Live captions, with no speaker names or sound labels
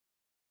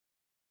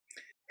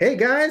Hey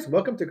guys,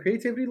 welcome to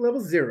Creativity Level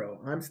Zero.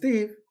 I'm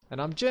Steve.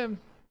 And I'm Jim.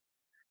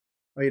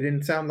 Oh, you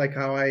didn't sound like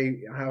how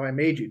I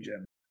made you,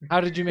 Jim. How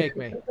did you make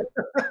me?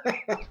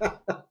 Well,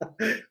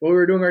 we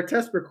were doing our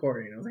test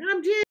recording. I was like,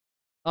 I'm Jim.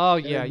 Oh,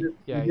 And yeah, it just,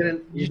 yeah, you yeah.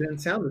 didn't you didn't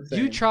sound the same.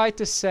 You tried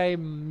to say,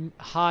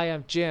 hi,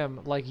 I'm Jim,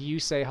 like you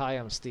say, hi,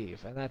 I'm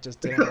Steve. And that just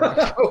didn't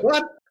work.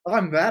 What?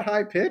 I'm that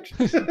high pitched?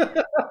 You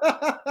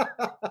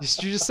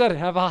just said it.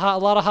 Have a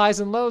lot of highs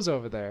and lows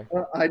over there.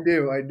 I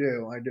do. I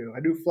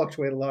do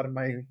fluctuate a lot in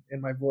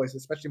my voice,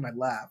 especially my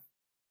laugh.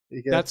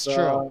 That's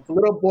true. It's a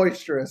little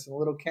boisterous and a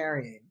little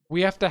carrying.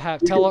 We have to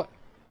have,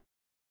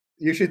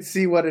 You should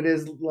see what it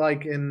is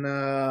like in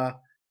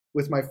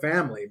with my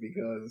family,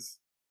 because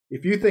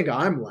if you think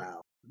I'm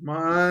loud,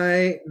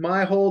 my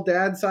whole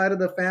dad side of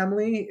the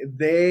family,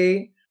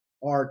 they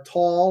are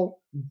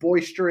tall,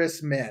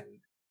 boisterous men.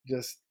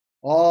 Just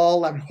all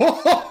like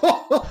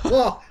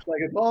like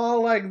it's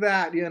all like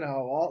that,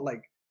 all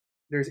like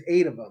there's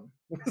 8 of them.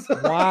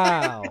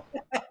 wow.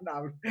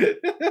 No,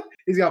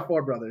 he's got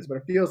 4 brothers, but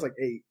it feels like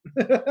 8.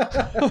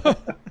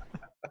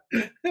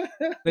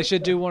 They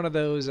should do one of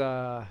those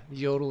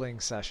yodeling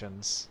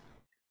sessions.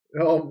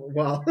 Oh,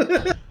 well.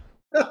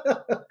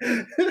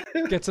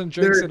 Get some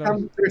drinks in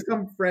them. There's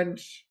some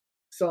French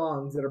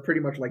songs that are pretty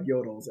much like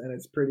yodels, and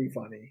it's pretty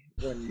funny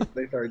when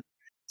they start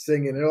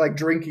singing. They're like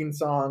drinking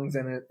songs,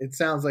 and it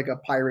sounds like a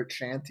pirate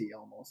shanty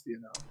almost,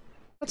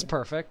 That's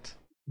perfect.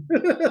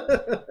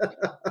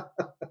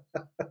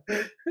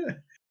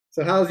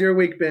 So how's your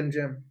week been,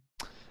 Jim?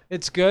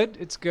 It's good.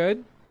 It's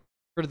good.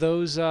 For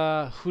those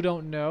who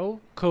don't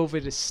know,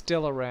 COVID is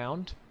still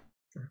around.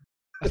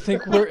 I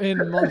think we're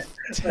in month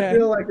 10. I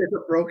feel like it's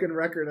a broken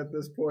record at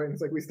this point.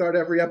 It's like we start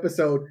every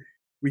episode,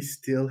 we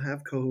still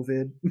have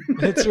COVID.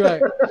 That's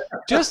right.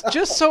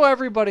 Just so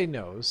everybody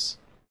knows.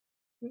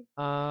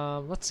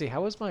 Let's see.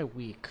 How was my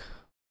week?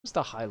 What's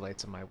the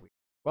highlights of my week?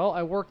 Well,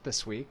 I worked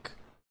this week.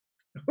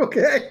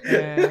 Okay.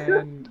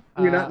 And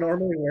you not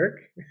normally work?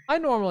 I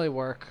normally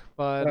work,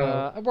 but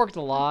I worked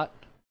a lot.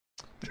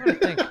 I'm trying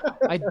to think.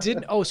 I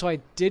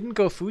didn't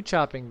go food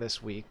shopping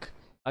this week.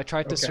 I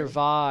tried to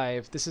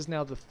survive. This is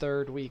now the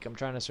 3rd week. I'm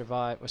trying to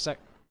survive.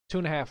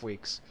 2.5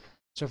 weeks.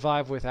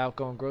 Survive without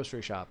going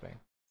grocery shopping.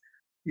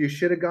 You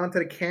should have gone to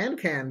the can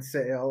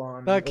sale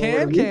on the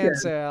can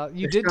sale.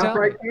 You did tell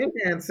me.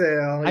 Can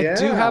sale. I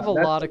do have a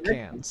lot of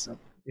cans.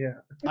 Yeah.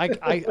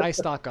 I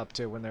stock up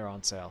too when they're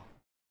on sale.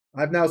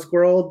 I've now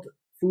squirreled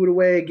food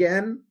away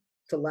again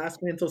to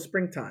last me until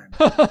springtime.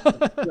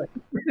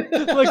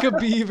 Like a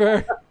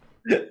beaver.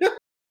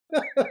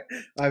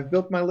 I've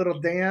built my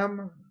little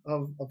dam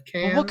of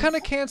cans. Well, what kind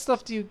of canned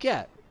stuff do you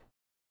get?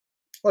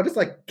 Oh, just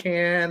like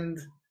canned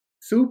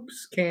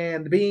soups,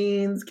 canned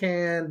beans,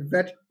 canned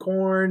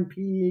corn,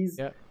 peas,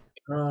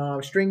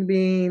 string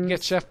beans. You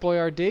get Chef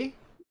Boyardee?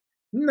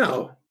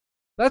 No.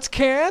 That's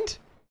canned?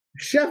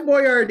 Chef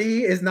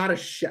Boyardee is not a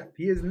chef.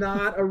 He is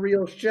not a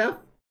real chef.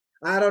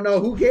 I don't know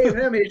who gave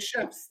him his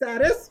chef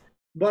status,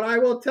 but I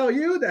will tell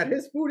you that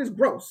his food is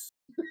gross.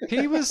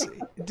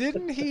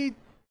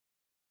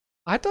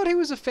 I thought he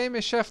was a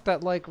famous chef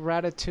that like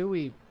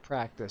Ratatouille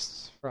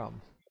practiced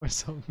from or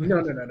something.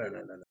 No.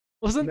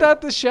 Wasn't that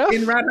the chef?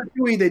 In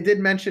Ratatouille, they did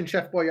mention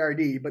Chef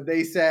Boyardee, but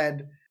they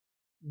said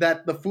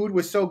that the food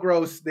was so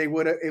gross it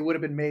would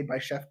have been made by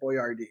Chef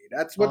Boyardee.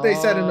 That's what they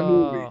said in the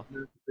movie.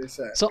 They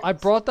said. So I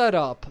brought that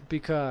up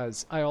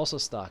because I also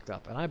stocked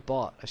up and I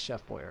bought a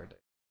Chef Boyardee.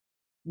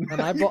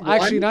 And I bought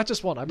actually not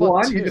just one. I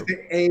bought 2. You just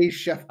say a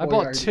Chef Boyardee. I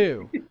bought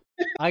 2.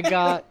 I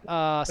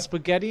got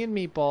spaghetti and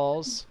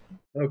meatballs.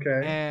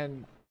 Okay.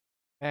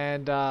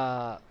 And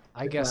I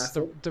guess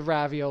the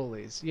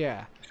raviolis.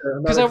 Yeah.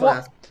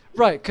 Because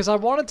because I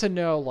wanted to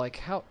know like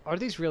how are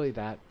these really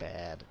that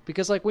bad?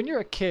 Because like when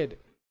you're a kid,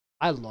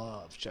 I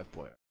love Chef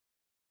Boyardee.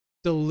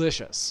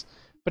 Delicious.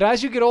 But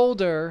as you get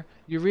older,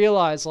 you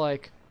realize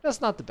like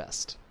that's not the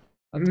best.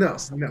 No.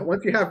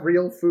 Once you have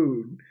real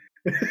food.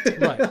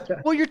 Right.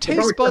 Well, your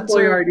taste buds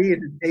are. It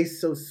tastes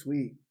so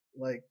sweet.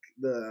 Like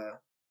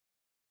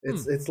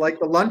it's like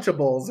the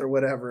Lunchables or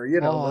whatever. I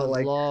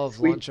love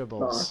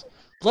Lunchables.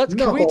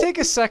 Can we take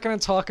a second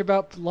and talk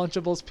about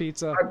Lunchables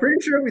pizza? I'm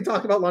pretty sure we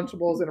talked about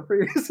Lunchables in a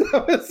previous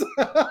episode.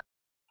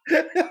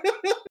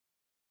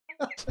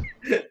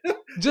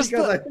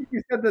 I think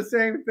you said the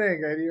same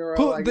thing, and you were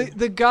like,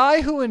 the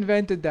guy who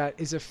invented that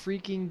is a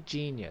freaking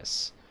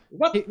genius.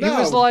 What? He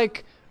was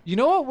like, you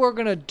know what we're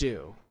gonna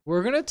do?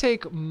 We're gonna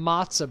take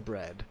matzah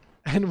bread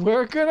and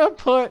we're gonna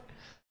put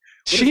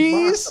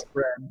cheese.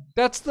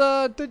 That's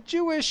the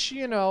Jewish,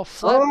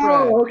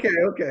 flatbread. Oh,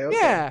 okay.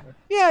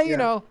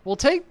 Yeah. We'll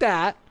take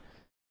that,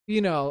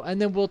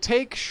 and then we'll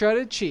take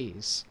shredded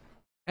cheese,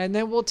 and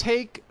then we'll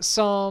take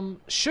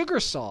some sugar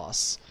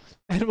sauce,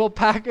 and we'll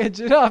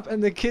package it up,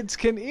 and the kids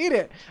can eat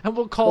it, and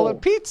we'll call it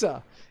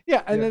pizza.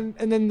 Yeah, and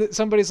then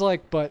somebody's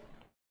like, but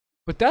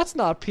that's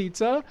not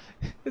pizza.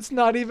 It's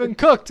not even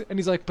cooked. And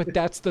he's like, but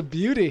that's the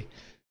beauty.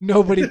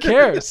 Nobody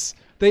cares.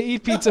 They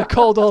eat pizza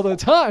cold all the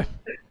time.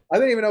 I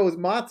didn't even know it was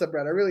matzah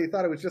bread. I really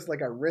thought it was just like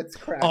a Ritz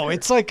cracker. Oh,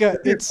 it's like a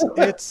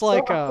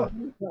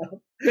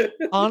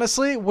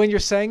Honestly, when you're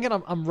saying it,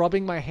 I'm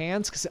rubbing my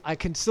hands because I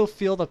can still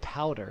feel the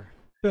powder.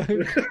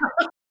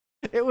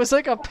 It was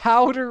like a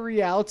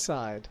powdery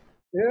outside.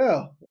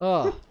 Yeah.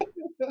 Oh,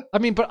 I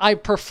mean, but I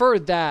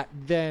preferred that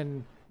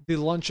than the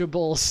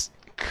Lunchables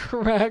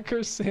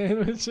cracker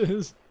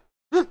sandwiches,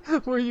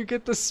 where you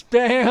get the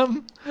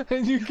Spam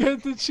and you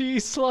get the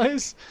cheese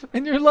slice,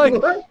 and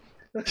What?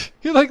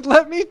 you're like,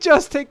 let me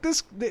just take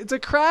this. It's a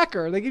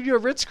cracker. They give you a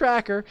Ritz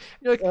cracker.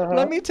 You're like, Uh-huh.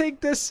 let me take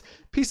this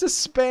piece of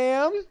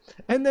Spam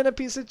and then a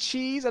piece of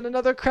cheese and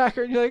another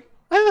cracker. And you're like,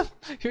 ah.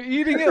 You're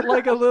eating it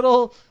like a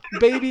little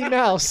baby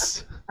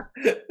mouse.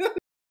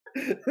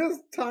 This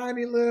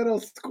tiny little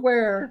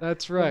square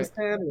That's of a right.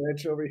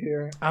 sandwich over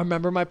here. I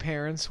remember my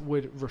parents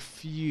would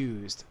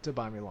refuse to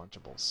buy me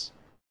Lunchables.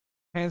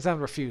 Hands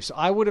down refuse. So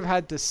I would have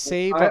had to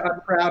save up.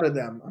 I'm proud of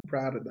them. I'm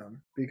proud of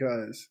them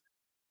because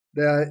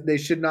they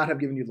should not have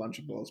given you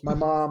Lunchables. My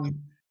mom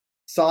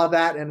saw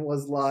that and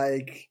was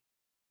like,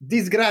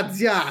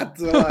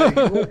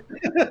 "Disgraziato!"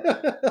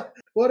 Like,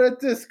 what a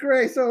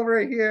disgrace over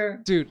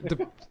here. Dude,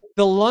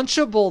 the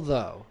Lunchable,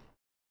 though,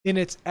 in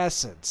its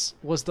essence,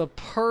 was the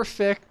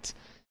perfect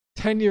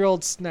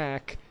 10-year-old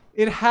snack.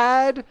 It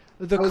had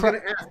the I was gonna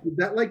ask, is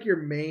that like your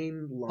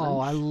main lunch? Oh,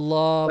 I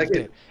loved Like,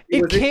 it.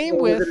 It Was came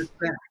or was with. it a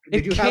snack? it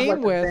Did you have came like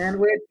with- a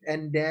sandwich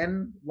and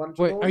then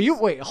Lunchables?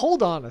 Wait,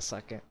 hold on a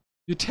second.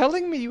 You're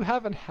telling me you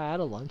haven't had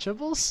a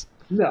Lunchables?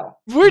 No.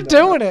 We're No.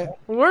 doing it.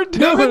 We're No,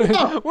 doing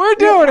no. it. We're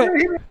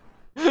doing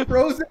it.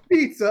 Frozen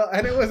pizza,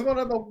 and it was one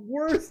of the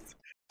worst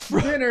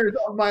dinners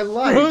of my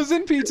life.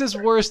 Frozen pizza's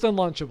worse than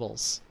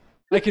Lunchables.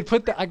 I could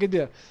put that. I could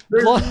do.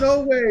 There's Lu-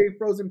 no way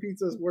frozen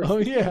pizza is worse. Oh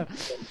than yeah.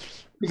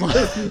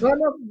 Because none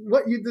of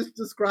what you just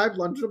described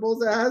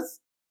Lunchables as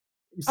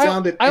I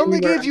sounded. only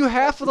anywhere gave you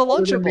half of the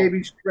other than Lunchable.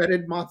 Maybe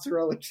shredded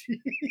mozzarella cheese.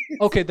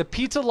 Okay, the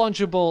pizza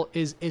Lunchable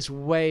is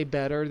way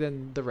better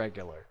than the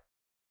regular,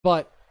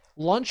 but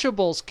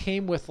Lunchables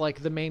came with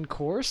like the main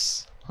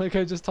course, like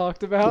I just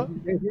talked about.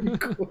 Of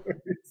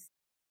course.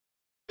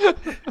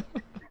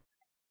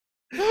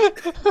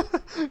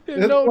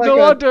 It's no like no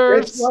a- hors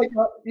d'oeuvres. It's like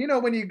you know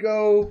when you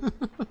go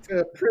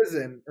to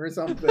prison or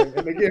something,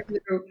 and they give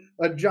you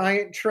a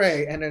giant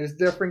tray, and there's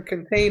different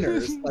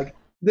containers. Like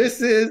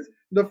this is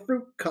the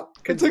fruit cup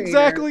That's container.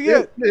 exactly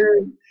this it.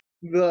 is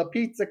the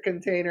pizza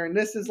container, and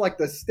this is like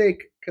the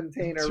steak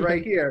container That's right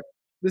right. here.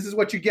 This is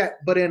what you get,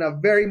 but in a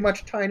very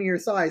much tinier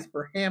size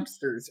for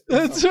hamsters. or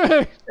That's something.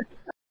 right.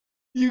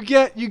 You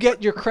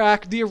get your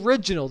crack. The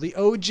original, the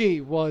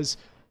OG was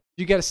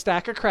you get a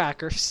stack of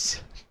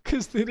crackers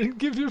because they didn't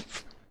give you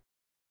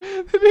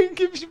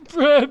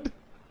bread.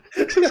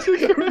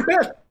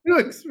 Too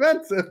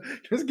expensive.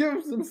 Just give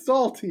them some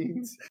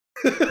saltines.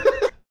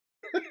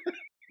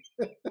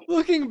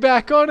 Looking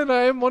back on it,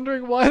 I am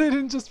wondering why they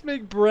didn't just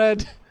make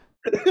bread.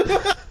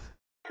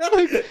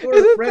 Like, or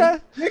isn't French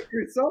that- stick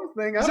or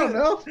something. I is don't it-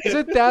 know. Is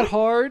it that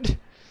hard?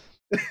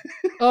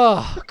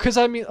 Oh, because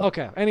I mean,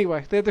 okay.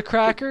 Anyway, they had the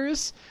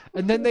crackers,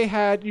 and then they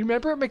had. You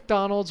remember at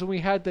McDonald's when we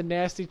had the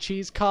nasty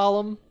cheese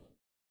column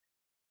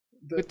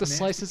with the nasty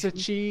slices of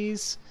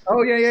cheese?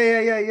 Oh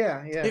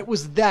yeah. It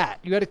was that.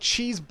 You had a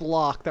cheese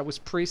block that was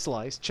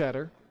pre-sliced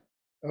cheddar,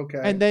 Okay.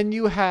 and then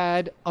you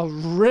had a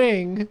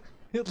ring.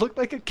 It looked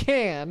like a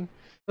can.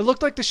 It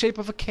looked like the shape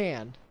of a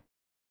can.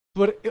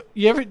 But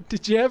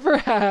did you ever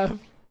have?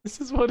 This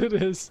is what it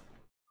is.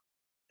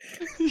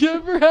 You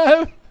ever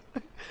have?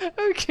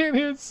 I can't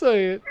even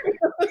say it.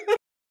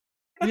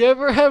 You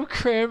ever have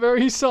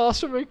cranberry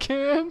sauce from a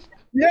can?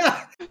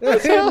 yeah,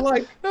 That's and how-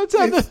 like That's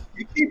how the.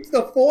 it keeps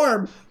the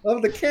form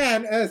of the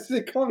can as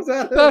it comes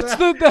out of That's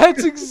that.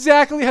 that's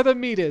exactly how the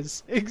meat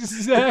is.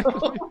 Exactly.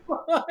 Oh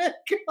my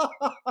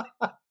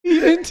god!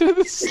 Even to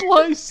the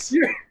slice.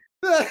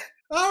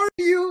 How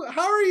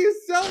are you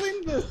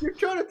selling this? You're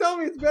trying to tell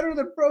me it's better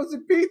than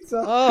frozen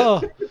pizza.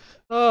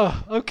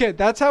 Oh, okay.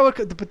 That's how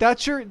it. But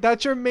that's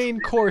your main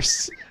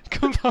course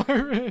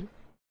compartment.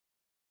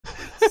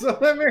 So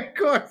the main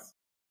course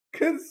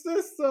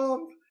consists of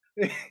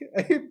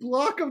a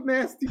block of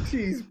nasty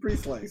cheese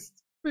pre-sliced,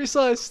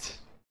 Pre-sliced.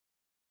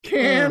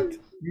 canned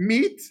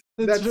meat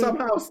That's that right.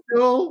 somehow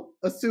still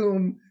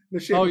assume the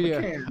shape Oh of a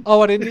yeah. can,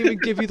 Oh, I didn't even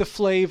give you the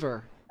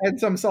flavor. and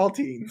some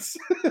saltines.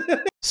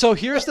 So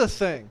here's the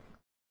thing.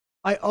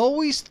 I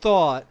always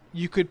thought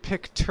you could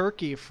pick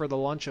turkey for the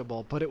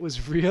Lunchable, but it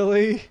was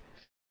really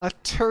a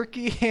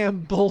turkey ham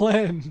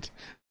blend.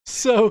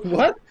 So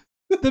What?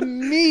 the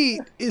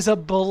meat is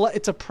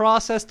it's a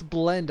processed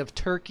blend of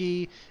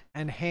turkey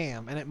and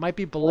ham, and it might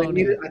be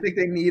bologna. I think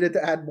they needed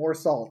to add more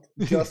salt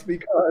just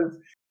because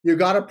you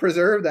got to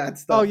preserve that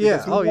stuff. Oh, yeah.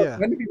 because who Oh, knows yeah.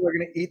 When people are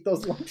going to eat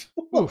those Lunchables?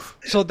 Oof.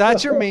 So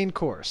that's your main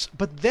course.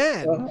 But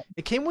then Uh-huh.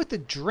 it came with a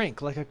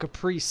drink like a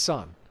Capri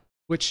Sun,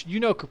 which you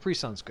know Capri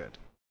Sun's good.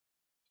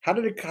 How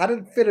did it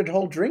fit a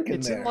whole drink in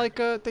It's there? in like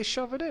they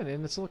shove it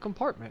in its little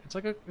compartment. It's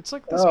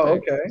like this Oh,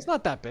 big. okay. It's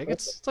not that big.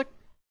 It's like,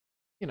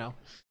 you know,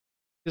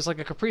 just like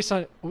a Capri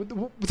Sun.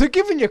 They're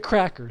giving you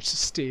crackers,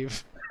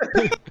 Steve.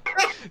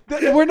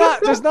 We're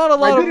not. There's not a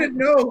lot I of didn't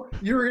know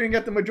you were gonna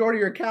get the majority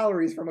of your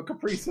calories from a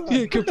Capri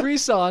Sun. Capri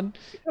Sun,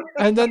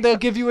 and then they'll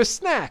give you a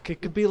snack.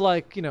 It could be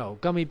like,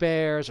 gummy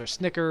bears or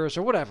Snickers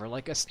or whatever,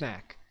 like a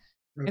snack.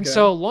 Okay. And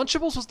so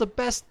Lunchables was the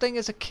best thing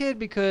as a kid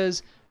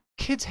because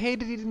kids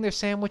hated eating their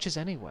sandwiches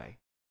anyway.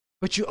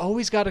 But you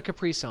always got a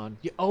Capri Sun.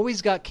 You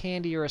always got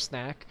candy or a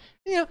snack.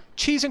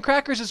 Cheese and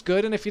crackers is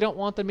good, and if you don't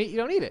want the meat, you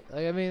don't eat it.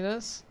 I mean,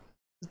 it's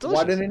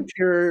delicious.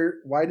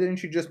 Why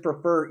didn't you just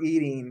prefer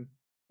eating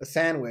a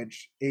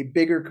sandwich, a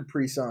bigger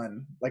Capri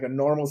Sun, like a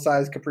normal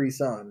sized Capri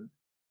Sun,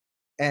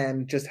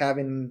 and just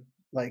having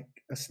like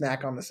a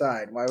snack on the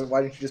side? Why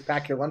didn't you just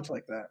pack your lunch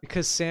like that?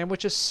 Because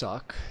sandwiches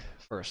suck,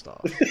 first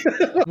off.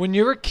 When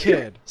you're a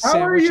kid, How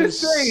are you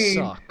sandwiches saying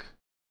suck.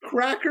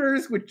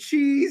 Crackers with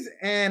cheese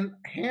and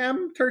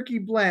ham turkey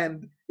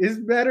blend is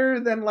better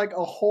than like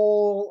a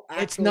whole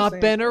It's not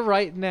sandwich? better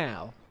right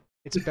now.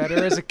 It's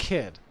better as a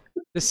kid.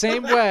 The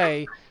same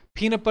way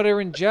peanut butter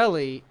and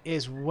jelly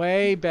is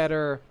way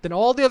better than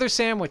all the other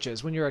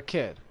sandwiches when you're a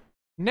kid.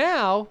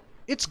 Now,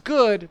 it's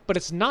good, but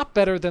it's not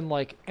better than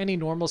like any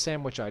normal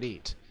sandwich I'd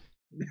eat.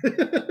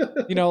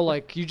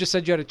 Like you just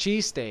said you had a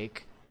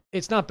cheesesteak.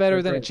 It's not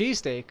better than a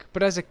cheesesteak,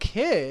 but as a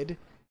kid,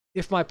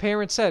 if my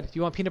parents said,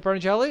 "You want peanut butter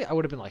and jelly?" I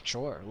would have been like,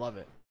 "Sure, love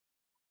it."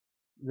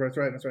 That's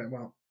right.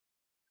 Well,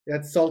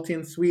 that's salty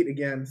and sweet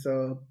again.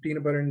 So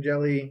peanut butter and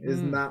jelly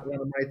is not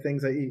one of my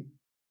things I eat.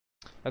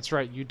 That's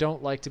right. You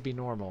don't like to be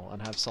normal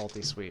and have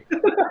salty sweet.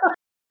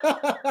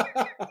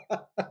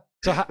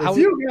 So how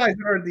you guys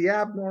are the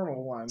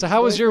abnormal ones. So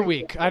how was your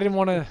week? I didn't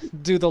want to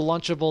do the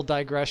Lunchable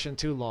digression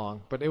too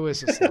long, but it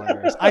was just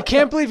hilarious. I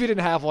can't believe you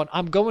didn't have one.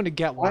 I'm going to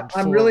get one.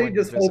 I'm really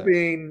just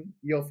hoping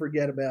you'll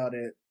forget about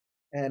it,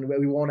 and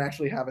we won't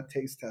actually have a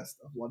taste test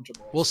of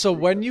Lunchables. Well, so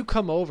when you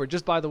come over,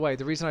 just by the way,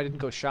 the reason I didn't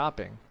go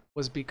shopping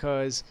was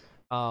because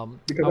I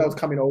was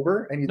coming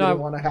over and you didn't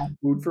want to have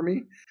food for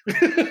me.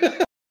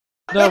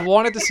 No, I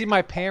wanted to see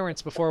my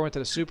parents before I went to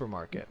the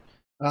supermarket.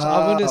 So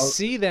I'm going to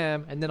see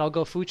them, and then I'll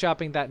go food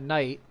shopping that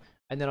night,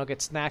 and then I'll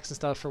get snacks and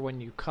stuff for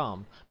when you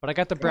come. But I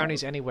got the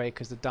brownies anyway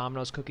because the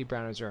Domino's cookie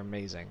brownies are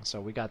amazing.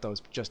 So we got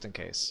those just in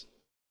case.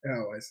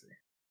 Oh, I see.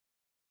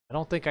 I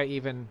don't think I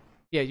even...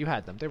 Yeah, you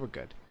had them. They were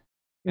good.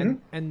 And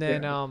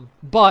then,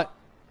 but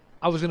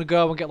I was going to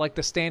go and get like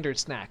the standard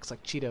snacks,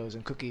 like Cheetos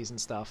and cookies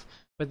and stuff.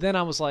 But then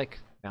I was like,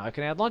 now I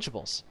can add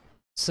Lunchables.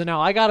 So now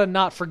I got to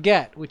not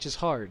forget, which is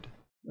hard.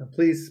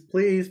 Please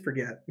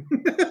forget.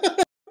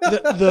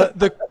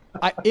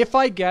 If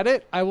I get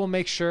it, I will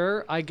make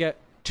sure I get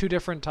 2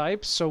 different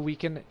types so we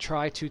can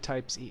try 2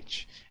 types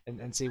each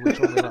and see which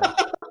one we like.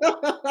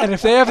 And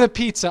if they have the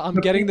pizza, I'm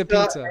getting the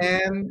pizza.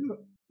 And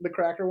the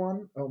cracker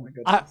one? Oh my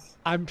goodness.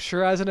 I'm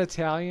sure as an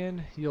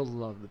Italian, you'll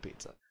love the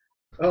pizza.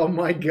 Oh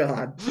my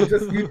God.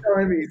 Just you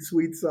telling me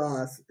sweet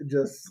sauce,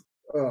 just,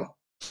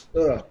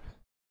 no.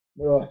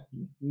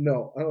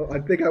 I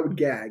think I would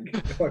gag.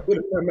 If I put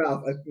it in my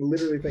mouth, I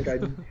literally think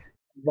I'd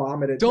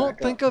vomit it. Don't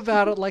think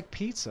about it like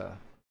pizza.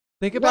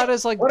 Think about it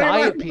as like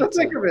diet pizza.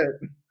 Think of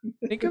it.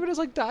 Think of it as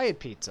like diet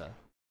pizza.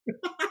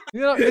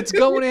 It's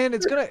going in.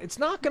 It's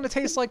not gonna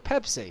taste like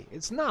Pepsi.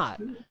 It's not.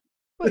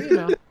 But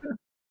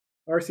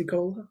RC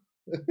Cola.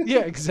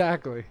 Yeah,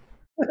 exactly.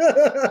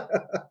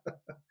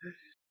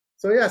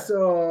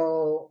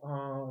 So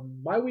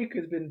my week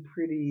has been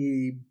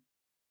pretty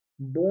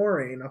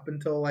boring up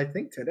until I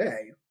think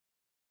today,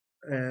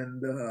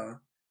 and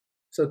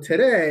so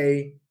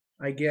today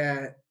I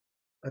get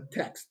a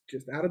text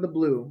just out of the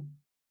blue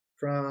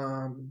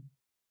from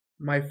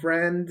my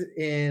friend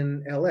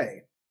in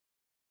LA.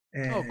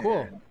 And, oh,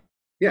 cool.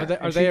 Yeah.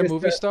 Are they a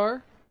movie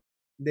star?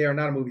 They are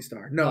not a movie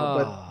star. No,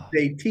 but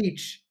they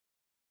teach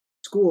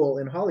school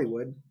in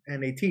Hollywood,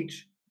 and they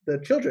teach the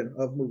children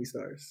of movie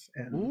stars.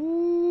 And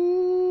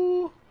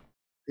ooh.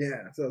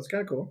 Yeah, so it's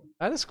kind of cool.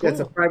 That is cool. Yeah,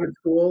 it's a private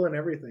school and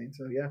everything.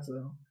 So yeah,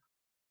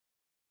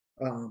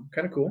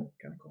 kind of cool.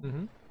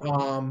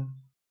 Mm-hmm.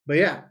 But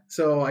yeah,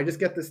 so I just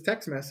get this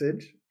text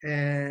message,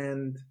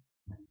 and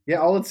yeah,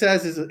 all it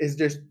says is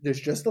there's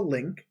just a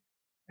link,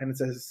 and it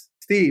says,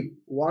 "Steve,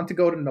 want to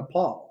go to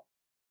Nepal?"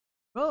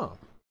 Oh.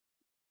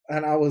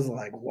 And I was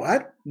like,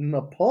 "What?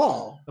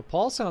 Nepal?"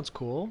 Nepal sounds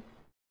cool.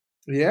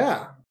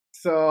 Yeah.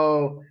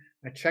 So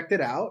I checked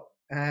it out,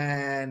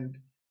 and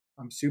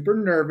I'm super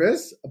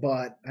nervous,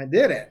 but I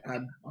did it.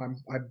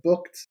 I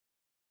booked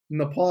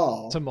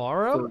Nepal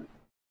tomorrow.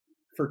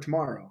 For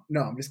tomorrow.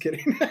 No, I'm just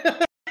kidding.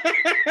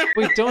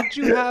 Wait, don't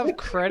you have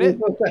credit?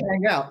 We're supposed to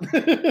hang out.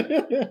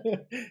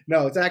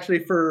 No, it's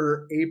actually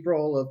for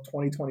April of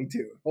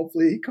 2022.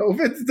 Hopefully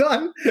COVID's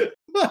done.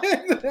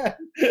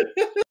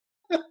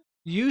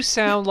 You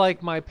sound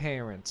like my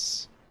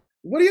parents.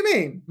 What do you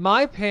mean?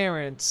 My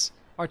parents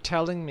are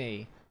telling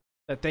me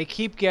that they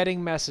keep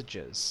getting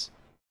messages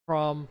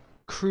from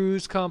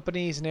cruise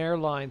companies and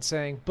airlines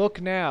saying, book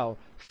now,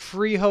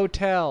 free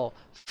hotel,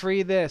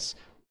 free this.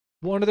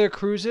 One of their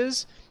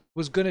cruises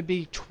was going to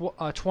be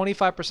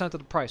 25% of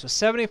the price, so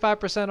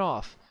 75%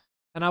 off.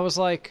 And I was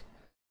like,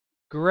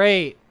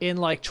 great, in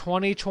like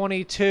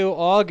 2022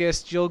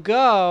 August you'll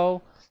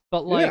go,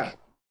 but like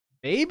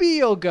maybe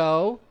you'll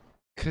go.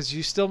 Because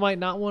you still might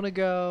not want to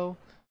go,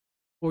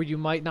 or you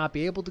might not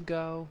be able to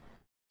go.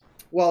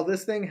 Well,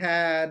 this thing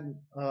had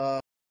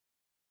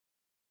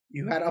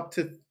you had up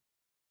to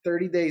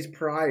 30 days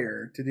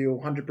prior to do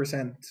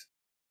 100%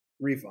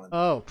 refund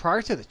Oh,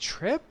 prior to the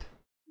trip?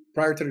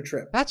 prior to the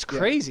trip. That's Yeah.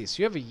 crazy.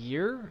 So you have a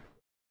year?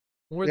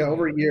 More Yeah, than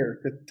over a year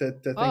to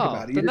think Oh,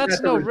 about it. then just that's have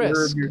to no reserve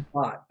risk. your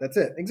spot. That's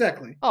it.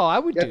 Exactly. Oh, I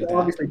would You have do to that.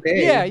 obviously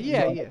pay. Yeah,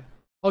 yeah, but yeah.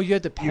 Oh, you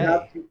had to You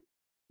have pay. to,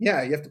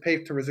 yeah, you have to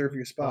pay to reserve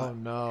your Oh spot.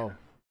 no.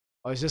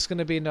 Oh, is this going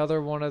to be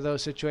another one of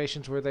those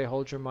situations where they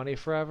hold your money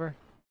forever?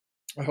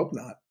 I hope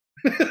not.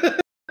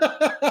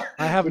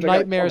 I have Which I gotta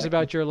nightmares tell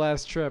about your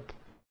last trip.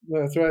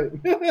 That's right.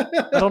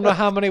 I don't know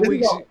how many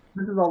weeks.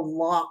 This is a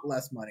lot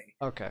less money.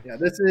 Okay. Yeah,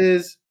 this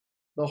is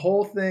the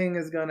whole thing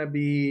is gonna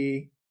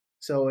be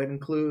so it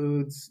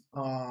includes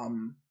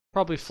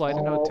Probably flight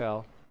and all-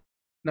 hotel.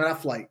 no,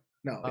 not flight.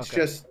 No, it's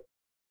Okay. just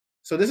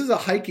so this is a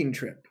hiking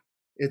trip.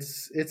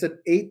 It's an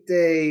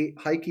 8-day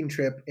hiking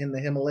trip in the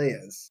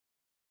Himalayas.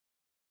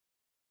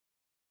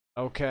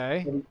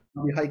 Okay.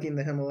 I'll be hiking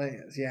the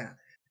Himalayas, yeah.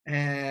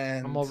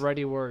 And I'm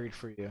already worried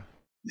for you.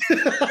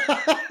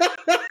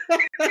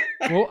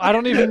 Well, I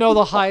don't even know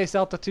the highest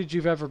altitude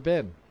you've ever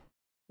been.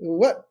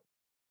 What?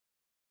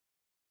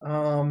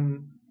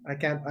 I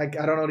can't. I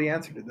don't know the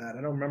answer to that.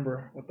 I don't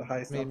remember what the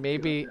highest. I mean, altitude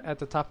maybe I've at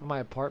the top of my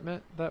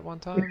apartment that one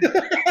time.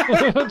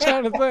 I'm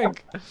trying to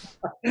think.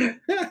 been.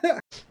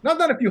 Not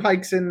done a few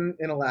hikes in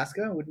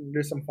Alaska.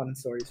 There's some fun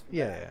stories.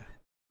 Yeah.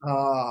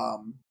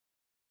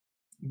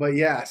 But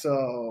yeah,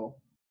 so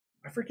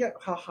I forget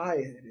how high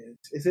it is.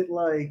 Is it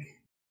like?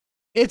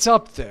 It's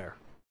up there.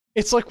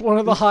 It's like one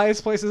of the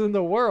highest places in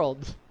the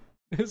world.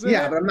 Isn't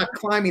Yeah, it? but I'm not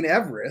climbing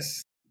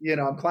Everest. You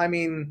know, I'm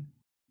climbing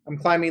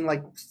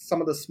like some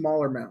of the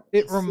smaller mountains.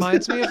 It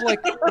reminds me of like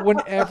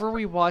whenever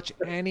we watch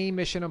any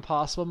Mission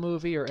Impossible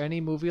movie or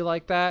any movie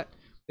like that,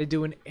 they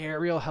do an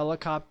aerial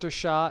helicopter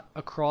shot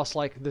across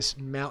like this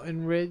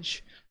mountain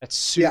ridge that's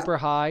super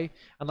high,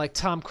 and like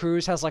Tom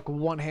Cruise has like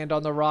one hand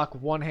on the rock,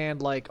 one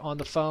hand like on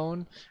the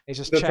phone. He's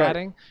just That's right.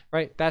 chatting.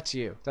 Right. That's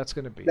you. That's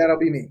gonna be. That'll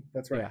be me.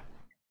 That's right. Yeah.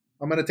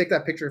 I'm gonna take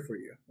that picture for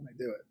you when I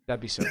do it.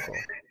 That'd be so cool.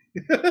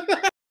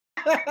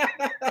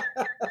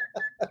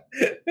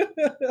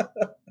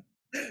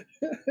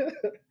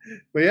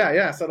 But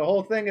yeah. So the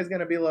whole thing is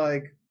gonna be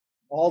like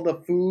all the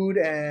food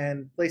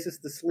and places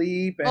to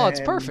sleep. And, Oh, it's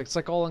perfect. It's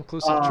like all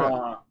inclusive trip.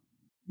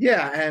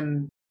 Yeah,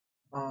 and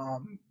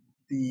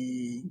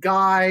the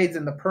guides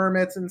and the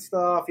permits and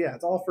stuff. Yeah,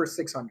 it's all for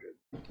 $600.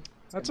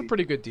 That's a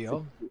pretty good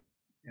deal.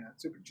 Yeah,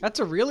 super cheap. That's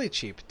a really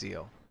cheap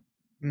deal.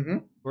 Mm-hmm.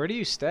 Where do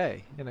you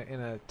stay? In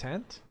a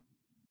tent?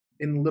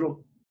 In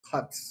little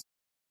huts.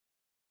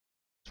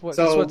 That's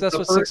So what the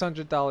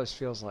 $600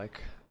 feels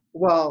like.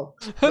 Well,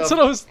 That's what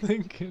I was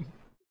thinking.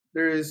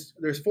 there's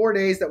 4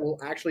 days that will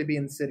actually be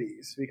in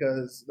cities,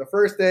 because the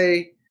first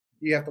day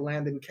you have to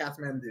land in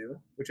Kathmandu,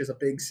 which is a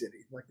big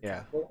city, like the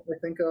capital, I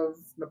think, of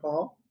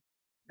Nepal,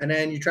 and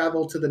then you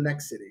travel to the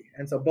next city.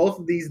 And so both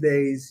of these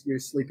days you're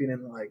sleeping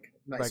in like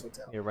nice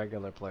hotel. Your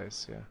regular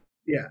place, yeah.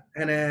 Yeah,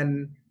 and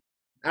then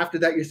after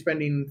that you're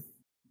spending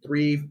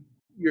 3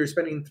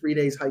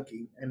 days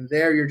hiking, and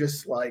there you're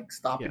just like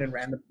stopping in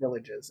random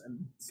villages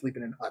and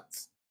sleeping in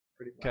huts,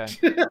 pretty much.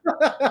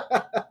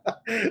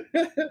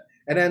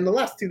 And then the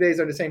last 2 days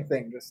are the same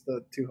thing, just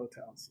the 2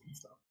 hotels and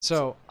stuff.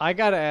 So I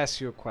gotta ask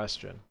you a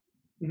question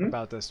Mhm.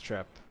 about this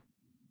trip.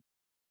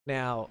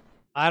 Now,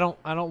 I don't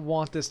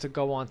want this to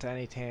go on to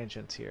any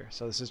tangents here,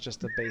 so this is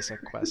just a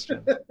basic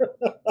question.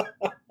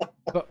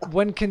 But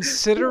when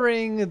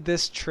considering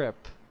this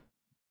trip,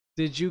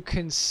 did you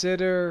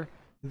consider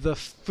the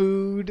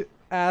food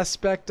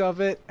aspect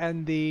of it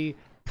and the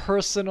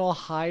personal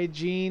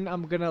hygiene,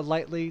 I'm gonna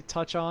lightly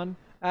touch on,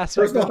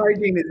 aspect Personal of it?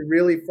 hygiene is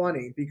really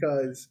funny,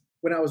 because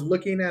when I was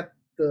looking at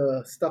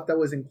the stuff that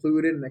was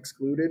included and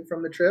excluded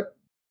from the trip,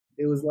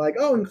 it was like,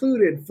 oh,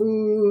 included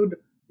food,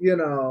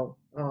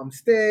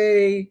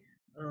 stay,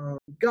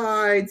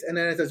 guides, and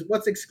then it says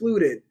what's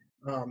excluded: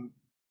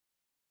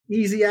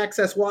 easy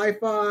access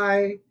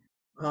Wi-Fi,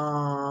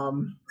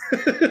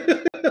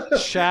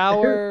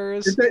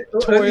 Showers, It said-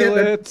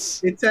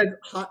 toilets. It said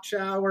hot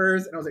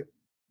showers, and I was like,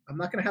 I'm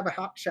not gonna have a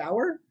hot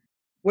shower.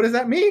 What does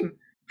that mean?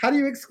 How do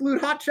you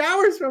exclude hot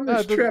showers from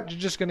this trip? You're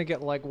just gonna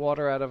get like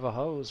water out of a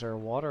hose or a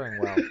watering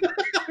well.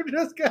 I'm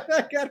just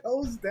gonna get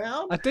hosed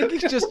down. I think you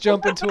should just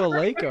jump into a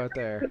lake out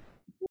there.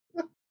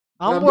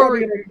 I'm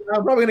probably worried.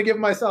 gonna give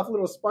myself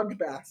little sponge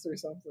baths or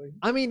something.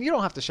 I mean, you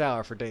don't have to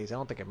shower for days. I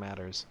don't think it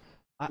matters.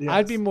 Yes.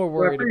 I'd be more But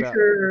worried I'm pretty about.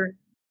 sure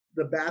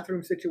the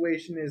bathroom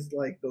situation is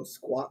like those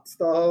squat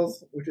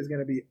stalls, which is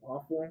gonna be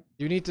awful.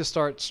 You need to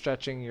start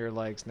stretching your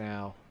legs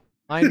now.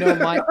 I know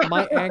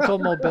my ankle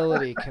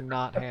mobility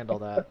cannot handle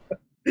that.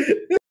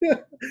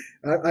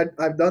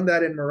 I've done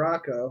that in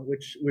Morocco,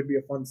 which would be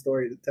a fun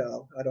story to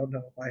tell. I don't know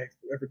if I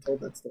ever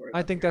told that story.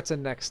 I think that's a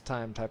next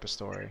time type of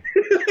story.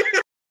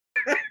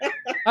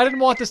 I didn't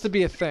want this to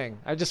be a thing.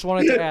 I just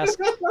wanted to ask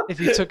if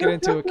you took it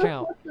into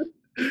account.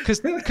 Because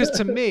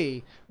to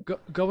me,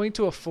 going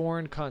to a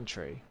foreign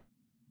country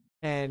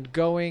and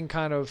going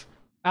kind of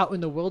out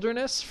in the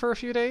wilderness for a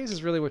few days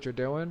is really what you're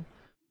doing.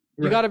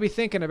 You Right. got to be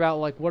thinking about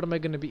like, what am I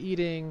going to be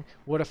eating?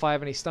 What if I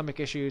have any stomach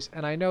issues?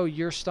 And I know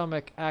your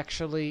stomach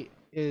actually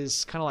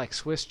is kind of like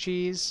Swiss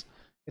cheese.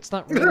 It's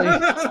not really,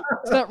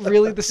 it's not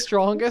really the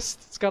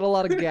strongest. It's got a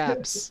lot of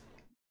gaps.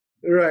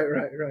 Right.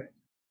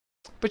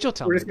 But you'll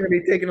tell We're me. just going to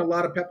be taking a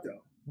lot of Pepto.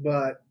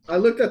 But I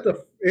looked at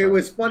it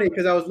was funny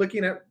because I was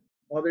looking at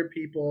other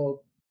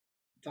people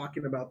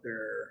talking about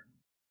their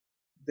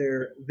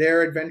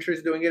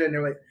adventures doing it, and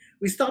they're like,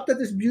 we stopped at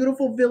this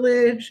beautiful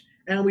village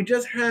and we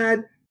just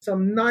had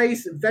some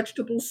nice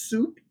vegetable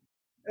soup.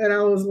 And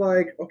I was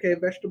like, okay,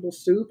 vegetable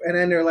soup. And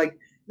then they're like,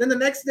 then the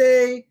next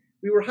day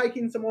we were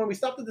hiking some more and we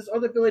stopped at this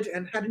other village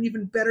and had an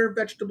even better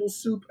vegetable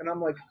soup. And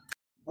I'm like,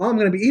 all I'm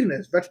going to be eating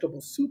is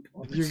vegetable soup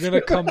on this You're going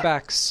to come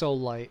back so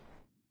light.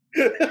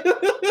 I'm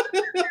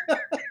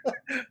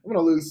going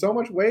to lose so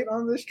much weight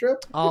on this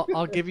trip.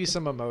 I'll give you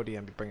some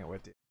Imodium to bring it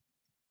with you.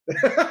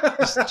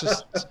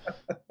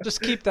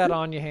 Just keep that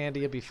on you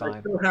handy. You'll be I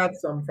fine. still have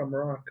some from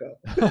Morocco.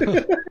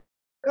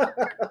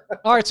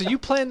 All right, so you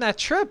planned that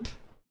trip.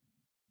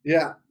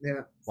 Yeah.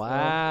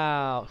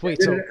 Wow. So, Wait,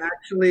 I so did it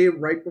actually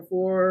right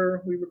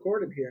before we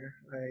recorded here.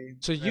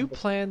 you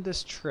planned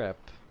this trip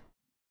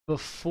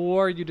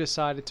before you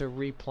decided to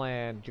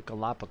replan your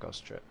Galapagos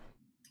trip.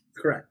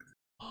 Correct.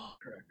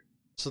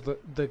 So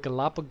the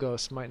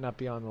Galapagos might not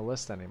be on the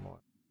list anymore.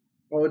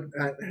 Oh, it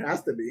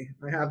has to be.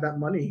 I have that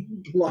money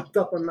locked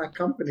up on that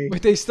company.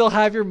 Wait, they still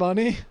have your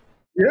money?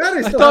 Yeah, they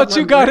I still thought have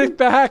you my got money. it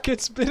back.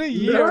 It's been a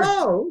year.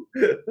 No.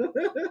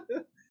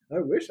 I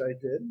wish I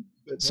did.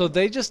 But So no.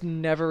 they just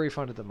never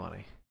refunded the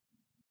money.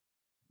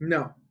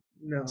 No.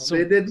 So-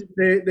 They did.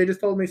 They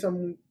just told me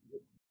some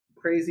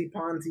crazy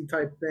Ponzi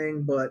type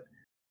thing, but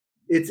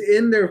it's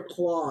in their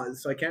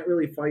clause, so I can't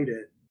really fight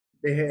it.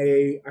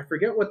 I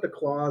forget what the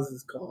clause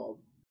is called.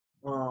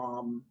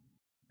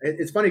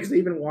 It's funny because I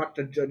even watched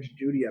a Judge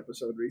Judy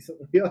episode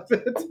recently of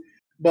it,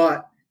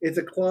 but it's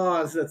a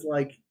clause that's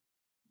like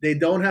they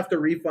don't have to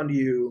refund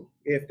you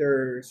if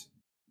there's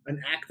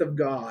an act of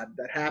God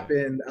that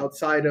happened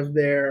outside of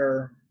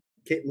their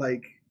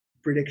like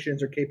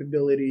predictions or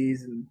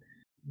capabilities, and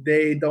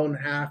they don't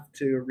have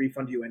to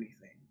refund you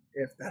anything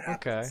if that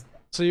happens. Okay.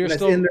 So you're And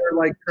that's still in their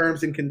like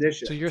terms and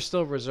conditions. so you're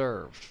still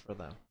reserved for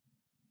them.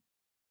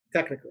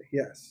 Technically,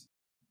 yes.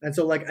 And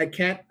so like I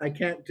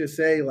can't just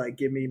say like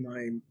give me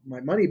my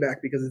money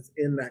back because it's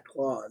in that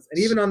clause. And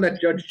even on that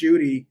Judge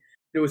Judy,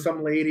 there was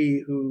some lady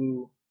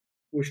who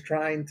was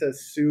trying to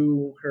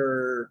sue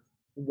her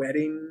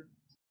wedding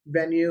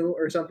venue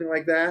or something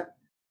like that,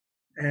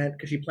 and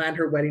because she planned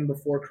her wedding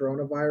before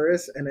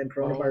coronavirus, and then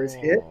coronavirus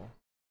hit, Oh.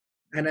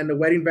 and then the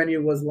wedding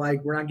venue was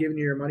like, we're not giving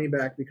you your money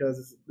back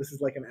because this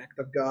is like an act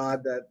of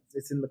God that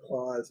it's in the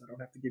clause. I don't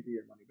have to give you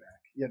your money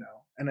back,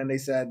 And then they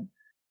said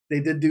they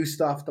did do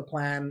stuff to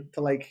plan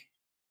to like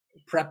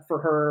prep for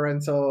her,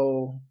 and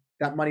so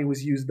that money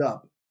was used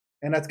up.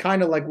 And that's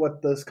kind of like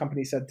what this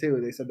company said too.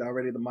 They said that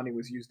already the money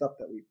was used up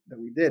that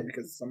we did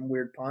because it's some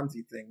weird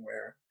Ponzi thing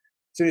where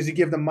as soon as you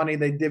give them money,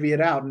 they divvy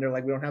it out, and they're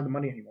like, we don't have the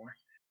money anymore.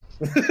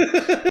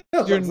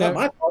 It's not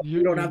my fault.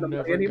 You don't have the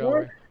money anymore.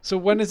 going. So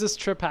when is this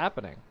trip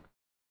happening?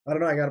 I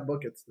don't know. I got to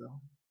book it still.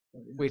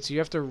 Wait, so you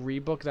have to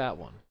rebook that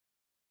one?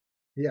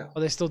 Yeah.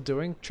 Are they still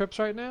doing trips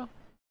right now?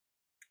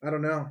 I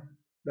don't know.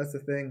 That's the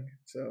thing.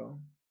 So,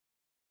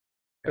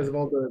 because of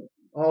all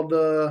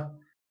the,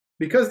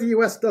 because the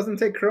U.S. doesn't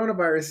take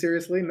coronavirus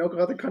seriously, no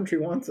other country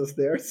wants us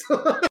there.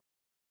 So,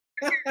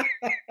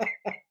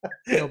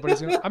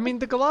 Nobody's gonna. I mean,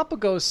 the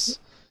Galapagos.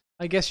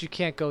 I guess you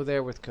can't go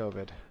there with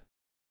COVID.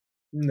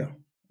 no.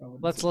 I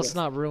wouldn't Let's suggest.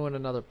 not ruin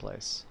another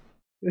place.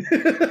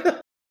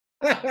 I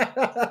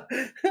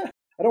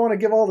don't want to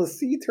give all the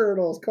sea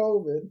turtles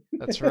COVID.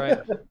 That's right.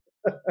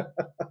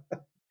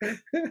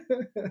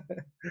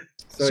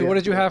 So yeah. what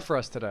did you have for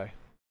us today?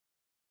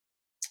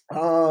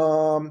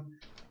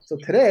 So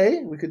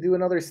today we could do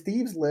another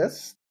Steve's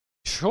list,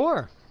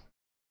 Sure.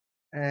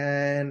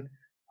 and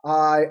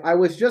I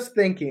was just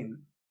thinking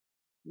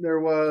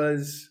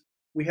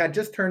we had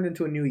just turned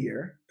into a new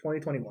year,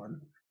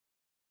 2021,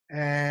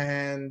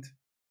 and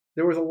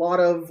there was a lot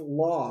of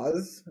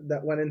laws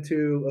that went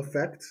into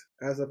effect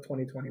as of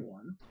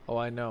 2021. Oh,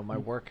 I know. My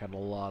work had a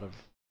lot of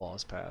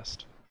laws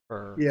passed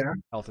for Yeah,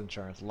 health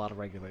insurance. A lot of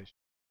regulations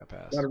got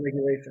passed. a lot of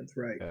regulations,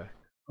 right? Yeah.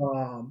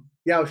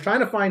 Yeah, I was trying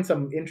to find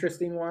some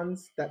interesting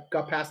ones that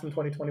got passed in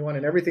 2021,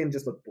 and everything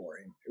just looked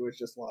boring. It was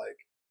just like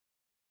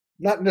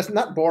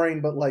not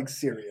boring, but like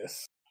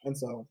serious. And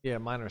so, Yeah,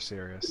 mine are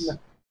serious.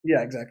 yeah,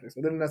 exactly. So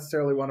I didn't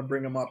necessarily want to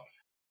bring them up.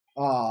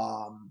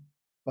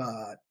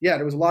 But yeah,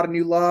 there was a lot of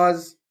new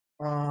laws,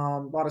 a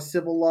lot of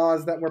civil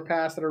laws that were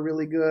passed that are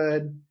really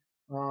good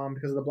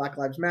because of the Black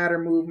Lives Matter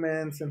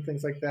movements and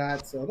things like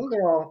that. So those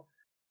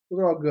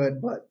are all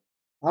good. But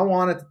I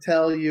wanted to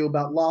tell you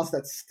about laws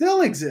that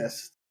still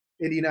exist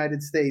in the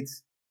United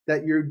States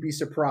that you'd be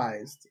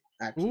surprised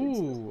actually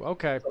exist. Ooh,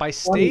 okay. By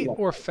funny state one.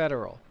 or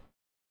federal?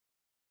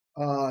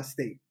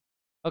 State.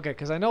 Okay,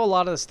 because I know a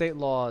lot of the state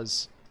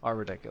laws are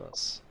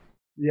ridiculous.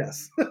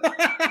 Yes.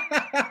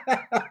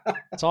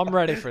 So I'm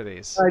ready for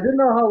these. I didn't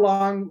know how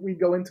long we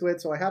go into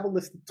it, so I have a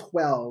list of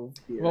 12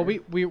 here. Well,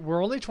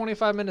 we're only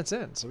 25 minutes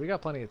in, so we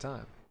got plenty of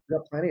time. We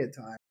got plenty of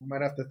time. We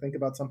might have to think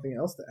about something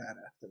else to add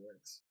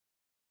afterwards.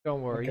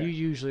 Don't worry. Okay. You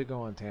usually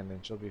go on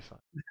tangents. You'll be fine.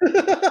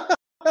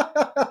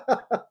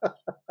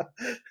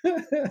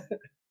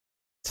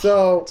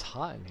 So it's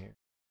hot in here.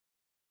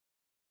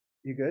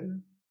 You good?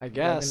 I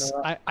guess.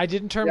 I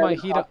didn't turn my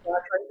heat up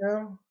right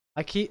now.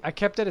 I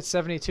kept it at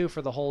 72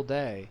 for the whole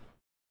day,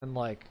 and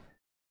like,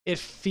 it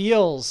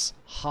feels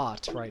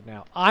hot right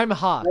now. I'm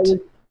hot.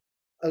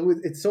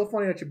 It's so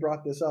funny that you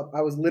brought this up. I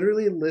was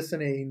literally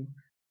listening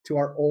to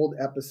our old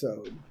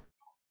episode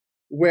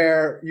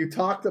where you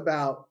talked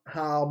about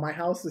how my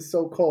house is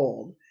so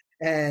cold,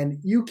 and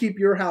you keep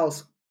your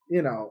house,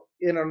 in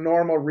a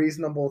normal,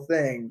 reasonable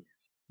thing.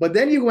 But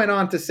then you went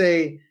on to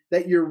say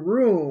that your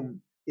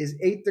room is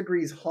 8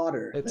 degrees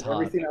hotter than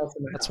everything else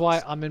in the house. That's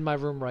why I'm in my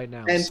room right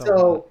now. And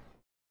so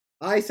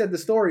I said the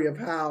story of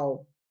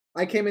how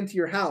I came into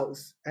your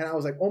house and I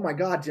was like, "Oh my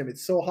God, Jim,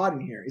 it's so hot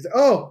in here." He's like,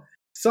 "Oh,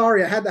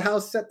 sorry, I had the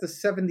house set to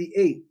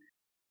 78."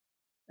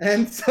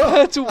 And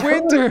so it's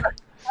winter.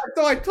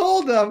 So I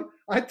told him,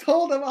 I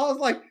was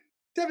like,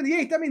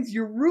 78, that means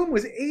your room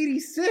was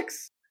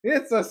 86.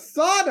 It's a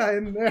sauna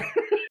in there.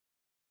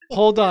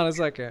 Hold on a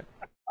second.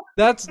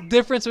 That's the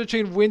difference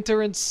between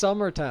winter and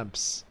summer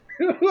temps.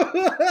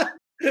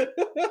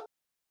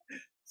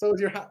 So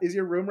is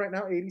your room right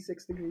now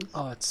 86 degrees?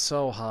 Oh, it's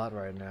so hot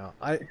right now.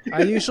 I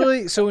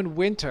usually, so in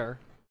winter,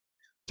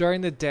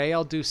 during the day,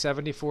 I'll do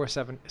 74,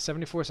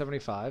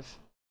 75.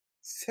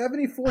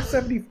 74,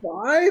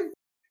 75?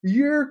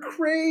 You're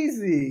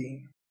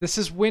crazy. This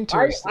is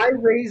winter. I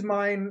raise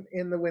mine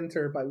in the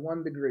winter by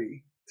 1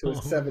 degree to a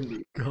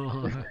 70.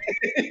 God.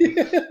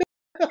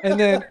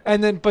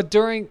 But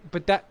during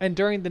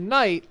the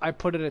night, I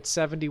put it at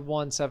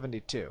 71,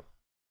 72.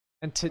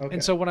 And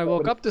so when I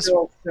woke up this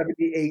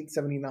 78,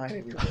 79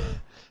 in your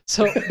room.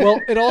 So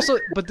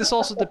but this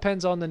also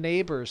depends on the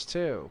neighbors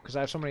too, because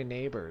I have so many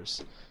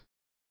neighbors.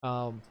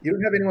 You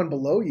don't have anyone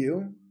below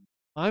you.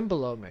 I'm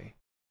below me.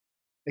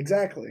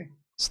 Exactly.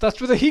 So that's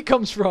where the heat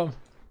comes from.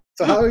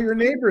 So how do your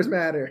neighbors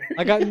matter?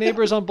 I got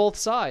neighbors on both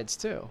sides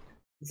too.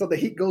 So the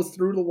heat goes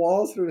through the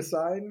walls, through the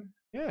side?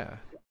 Yeah.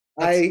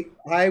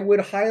 I would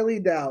highly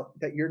doubt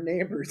that your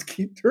neighbors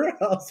keep their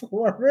house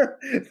warmer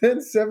than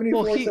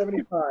 74,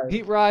 75.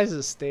 Heat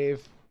rises,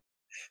 Steve.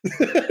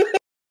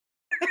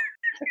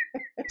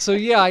 So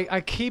yeah,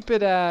 I keep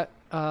it at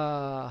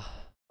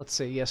let's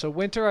see, yeah. So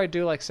winter I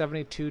do like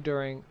 72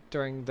 during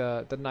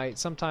the night,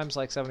 sometimes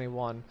like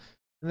 71,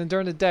 and then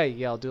during the day,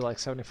 yeah, I'll do like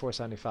 74,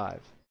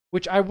 75,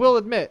 which I will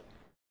admit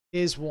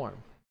is warm.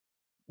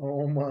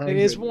 Oh my! It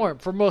is warm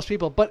for most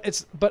people, but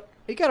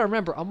you gotta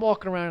remember, I'm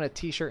walking around in a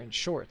t-shirt and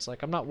shorts.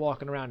 Like, I'm not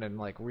walking around in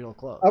like real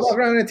clothes. I'm walking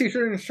around in a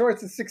t-shirt and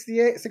shorts at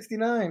 68,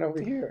 69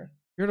 over here.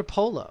 You're in a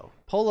polo.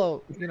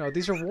 Polo,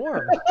 these are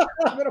warm.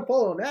 I'm in a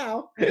polo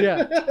now.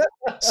 Yeah.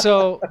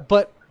 So,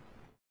 but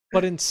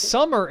in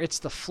summer it's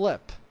the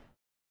flip.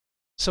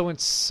 So in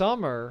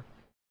summer,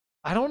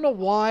 I don't know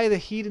why the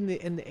heat in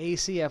the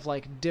AC have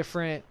like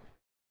different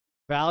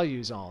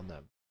values on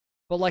them.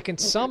 But like in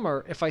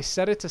summer, if I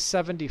set it to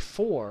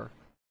 74,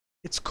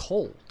 it's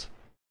cold.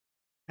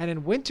 And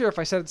in winter, if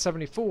I set it to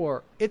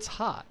 74, it's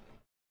hot.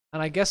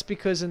 And I guess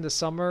because in the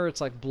summer,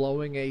 it's like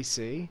blowing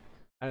AC.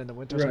 And in the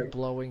winter, it's like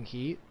blowing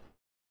heat.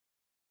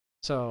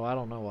 So I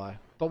don't know why.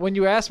 But when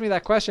you asked me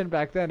that question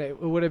back then, it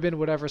would have been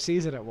whatever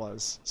season it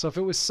was. So if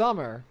it was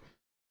summer,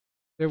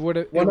 it would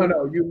have... Well,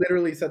 no. You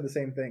literally said the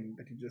same thing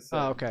that you just said.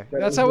 Oh, okay.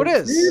 That's how it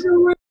is.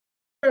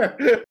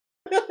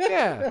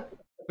 Yeah.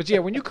 But yeah,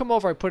 when you come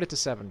over, I put it to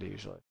 70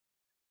 usually.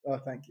 Oh,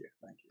 thank you.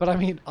 But I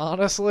mean,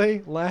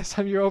 honestly, last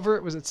time you were over,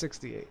 it was at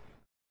 68.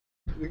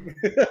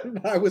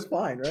 I was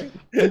fine, right?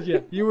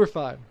 Yeah, you were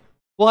fine.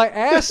 Well, I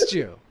asked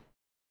you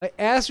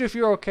if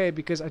you were okay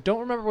because I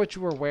don't remember what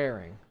you were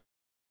wearing,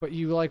 but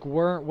you like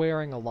weren't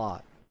wearing a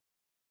lot.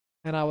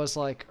 And I was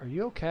like, "Are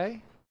you okay?"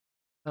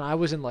 And I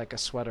was in like a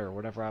sweater or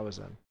whatever I was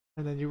in.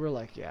 And then you were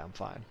like, "Yeah, I'm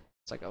fine."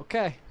 It's like,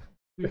 "Okay.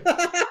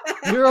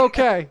 You're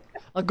okay.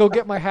 I'll go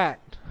get my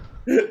hat."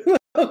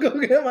 I'll go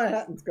get my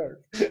hat and scarf.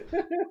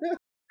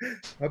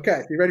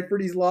 Okay, you ready for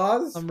these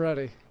laws? I'm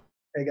ready.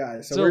 Hey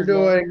guys, so we're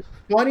doing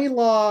 20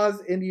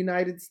 laws in the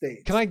United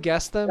States. Can I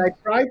guess them? I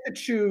tried to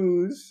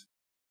choose.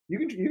 You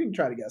can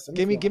try to guess them.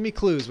 Give me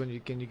clues when you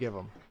give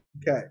them.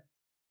 Okay.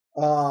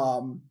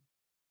 So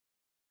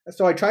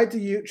I tried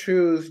to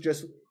choose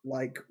just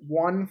like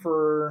one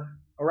for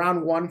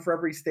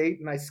every state,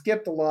 and I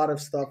skipped a lot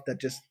of stuff that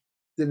just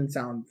didn't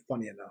sound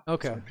funny enough.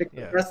 Okay. So I picked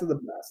the best of the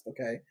best.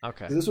 Okay.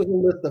 Okay. So this was a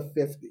list of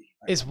 50.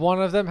 Is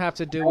one of them have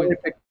to do with?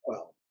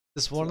 12.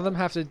 Does one of them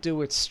have to do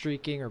with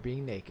streaking or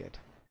being naked?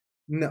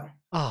 No.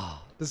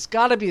 Oh, there's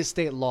got to be a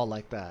state law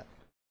like that.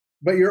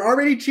 But you're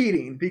already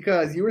cheating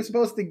because you were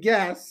supposed to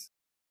guess.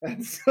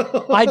 And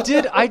so I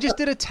just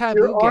did a taboo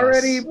You're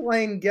already guess.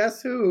 playing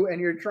Guess Who, and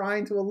you're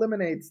trying to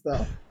eliminate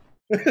stuff.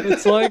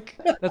 That's like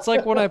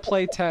when I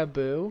play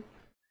Taboo,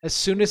 As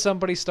soon as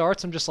somebody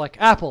starts, I'm just like,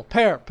 apple,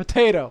 pear,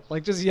 potato,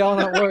 like just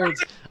yelling out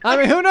words. I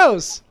mean, who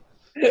knows?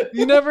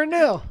 You never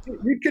knew.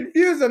 You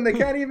confuse them. They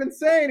can't even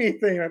say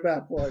anything at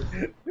that point.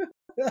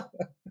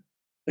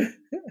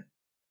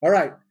 All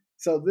right.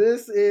 So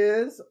this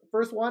is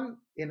first one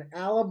in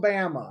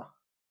Alabama.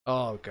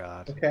 Oh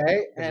God.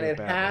 Okay. And a it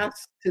bad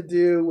has to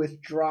do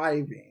with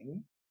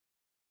driving.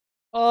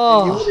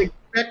 Oh. And you would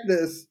expect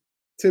this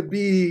to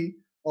be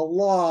a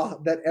law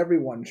that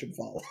everyone should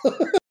follow.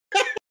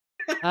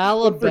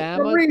 Alabama.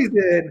 But for some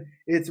reason,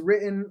 it's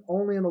written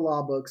only in the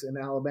law books in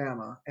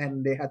Alabama,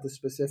 and they had to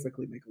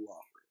specifically make a law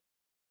for it.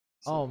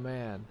 So. Oh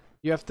man,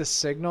 you have to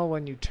signal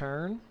when you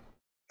turn.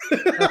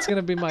 That's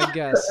gonna be my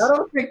guess. I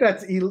don't think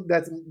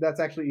that's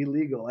actually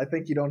illegal. I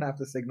think you don't have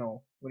to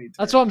signal when you turn.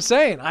 That's what I'm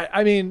saying.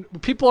 I mean,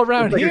 people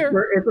around here.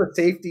 It's a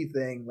safety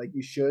thing. Like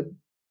you should,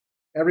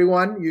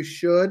 everyone, you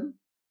should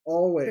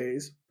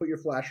always put your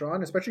flasher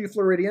on, especially you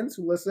Floridians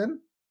who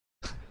listen.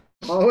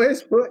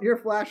 Always put your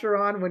flasher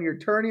on when you're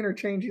turning or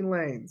changing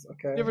lanes,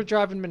 okay? You ever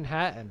drive in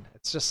Manhattan?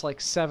 It's just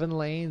like 7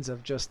 lanes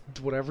of just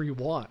whatever you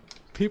want.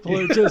 People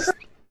are just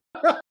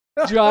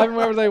driving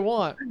wherever they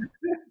want.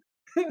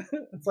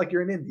 It's like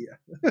you're in India.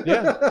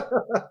 Yeah.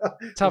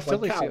 That's how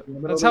Philly feels.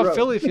 That's how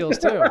Philly feels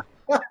too.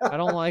 I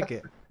don't like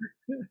it.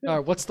 All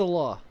right, what's the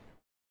law?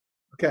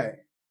 Okay.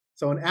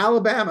 So in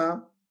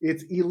Alabama,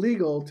 it's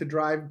illegal to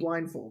drive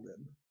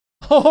blindfolded.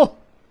 Oh.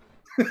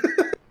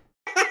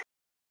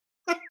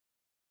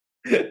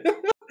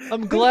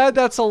 I'm glad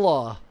that's a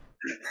law.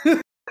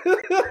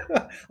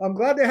 I'm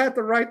glad they had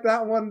to write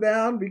that one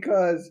down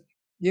because,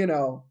 you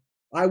know,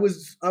 I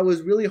was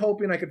really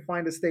hoping I could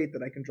find a state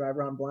that I can drive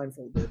around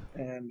blindfolded,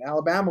 and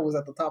Alabama was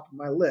at the top of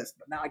my list,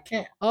 but now I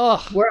can't.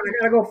 Oh, where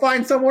I gotta go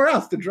find somewhere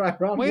else to drive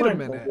around blindfolded.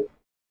 Wait a minute.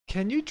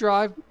 Can you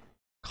drive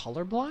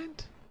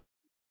colorblind?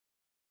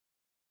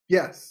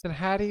 Yes. Then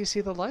how do you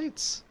see the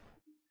lights?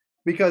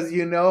 Because,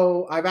 you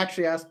know, I've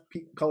actually asked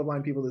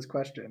colorblind people this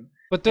question.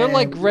 But they're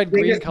like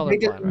red-green colorblind,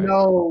 they just right?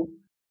 know,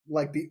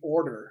 like, the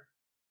order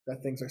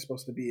that things are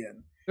supposed to be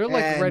in. They're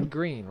like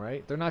red-green,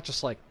 right? They're not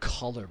just like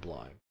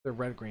colorblind. They're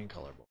red-green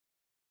colorblind.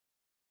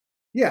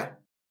 Yeah.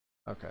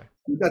 Okay.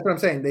 That's what I'm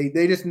saying.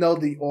 They just know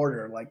the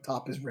order, like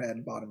top is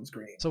red, bottom is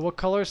green. So what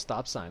color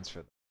stop signs for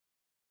them?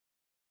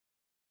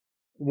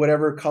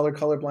 Whatever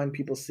colorblind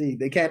people see.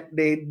 They can't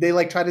they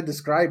like try to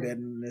describe it,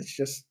 and it's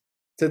just,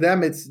 to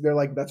them they're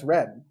like, that's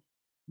red.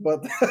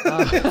 But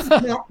it's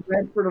not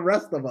red for the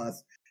rest of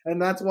us.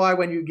 And that's why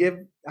when you give,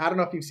 I don't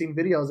know if you've seen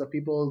videos of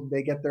people,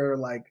 they get their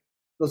like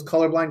those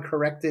colorblind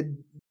corrected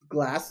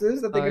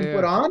glasses that they can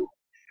put on,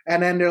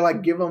 and then they're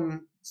like, give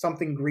them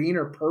something green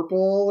or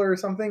purple or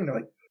something, and they're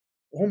like,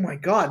 oh my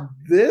god,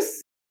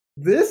 this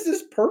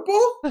is purple.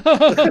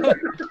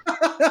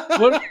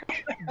 What?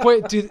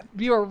 Wait, dude,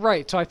 you are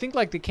right. So I think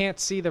like they can't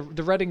see the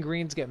red and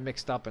greens get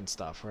mixed up and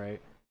stuff,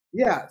 right?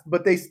 Yeah,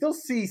 but they still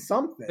see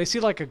something. They see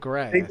like a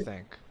gray, I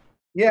think.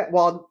 Yeah,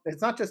 well,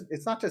 it's not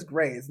just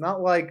gray. It's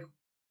not like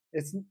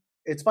it's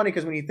funny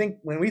because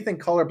when we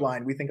think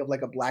colorblind, we think of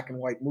like a black and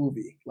white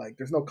movie. Like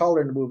there's no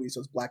color in the movie, so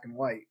it's black and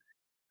white.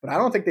 But I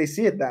don't think they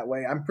see it that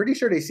way. I'm pretty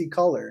sure they see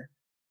color,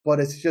 but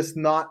it's just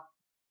not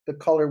the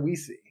color we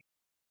see.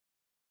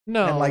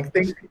 No, and like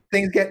things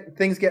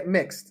get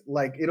mixed.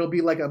 Like it'll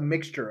be like a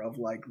mixture of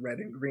like red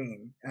and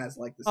green as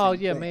like the same. Oh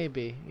yeah, thing.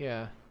 maybe.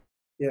 Yeah.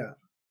 Yeah.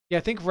 Yeah,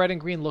 I think red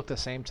and green look the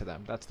same to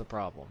them. That's the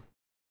problem.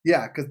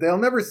 Yeah, because they'll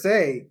never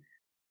say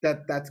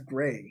that that's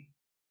gray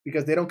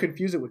because they don't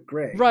confuse it with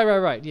gray.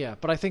 Right. Yeah,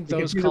 but I think they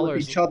those confuse colors it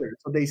with each other,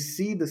 so they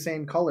see the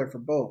same color for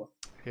both.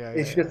 Yeah,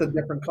 it's just a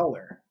different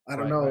color. I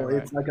don't know. Right.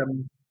 It's like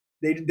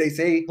they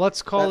say.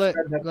 Let's call it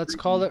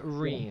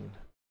green.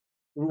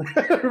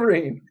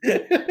 Green.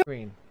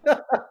 Green.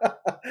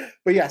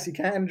 But yes, you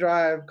can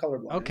drive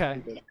colorblind.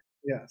 Okay.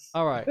 Yes.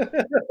 All right.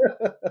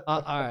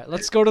 All right.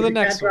 Let's go to the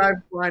next one. Drive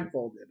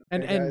blindfolded.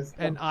 Okay,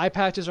 and eye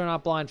patches are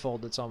not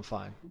blindfolded, so I'm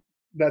fine.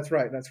 That's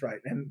right.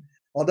 And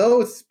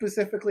although it's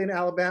specifically in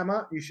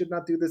Alabama, you should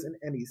not do this in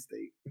any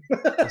state.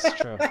 That's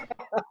true.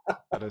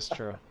 That is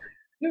true.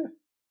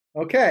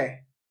 Okay.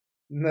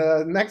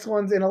 The next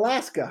one's in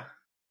Alaska.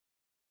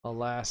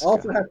 Alaska.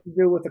 Also has to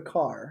do with a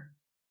car.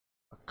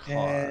 A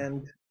car.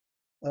 And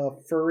a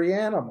furry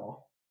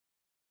animal.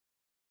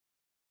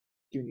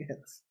 Give me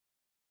hints.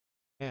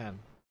 Man.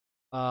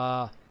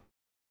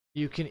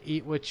 You can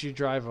eat what you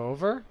drive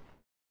over?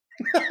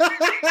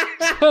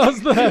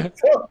 How's that?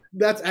 So,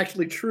 that's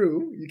actually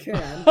true. You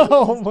can.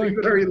 Oh my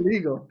god. They're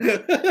illegal.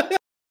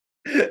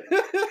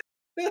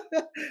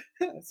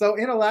 So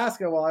in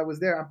Alaska, while I was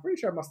there, I'm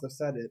pretty sure I must have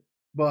said it,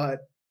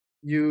 but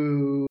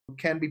you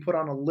can be put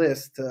on a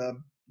list to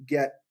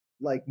get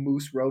like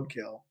moose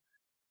roadkill.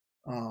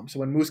 So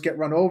when moose get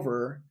run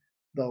over,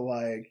 they'll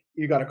like,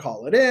 you got to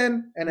call it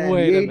in, and then the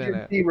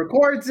agency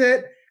records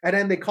it, and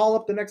then they call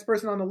up the next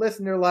person on the list,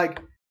 and they're like,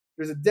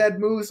 there's a dead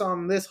moose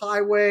on this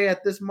highway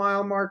at this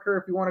mile marker.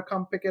 If you want to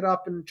come pick it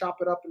up and chop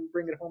it up and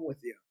bring it home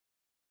with you.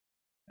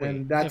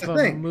 And that's a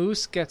thing. If a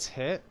moose gets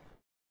hit?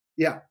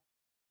 Yeah.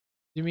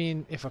 You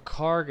mean if a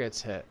car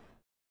gets hit?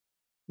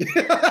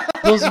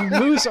 Those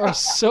moose are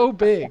so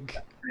big.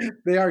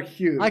 They are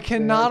huge. I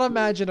cannot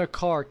imagine a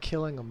car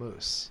killing a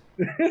moose.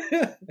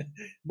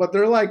 But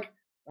they're like,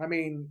 I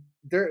mean,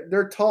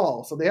 they're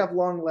tall, so they have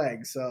long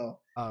legs. So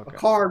Okay. a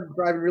car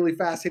driving really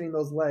fast, hitting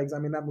those legs. I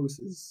mean, that moose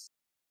is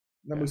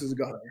a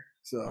goner.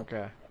 So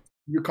Okay.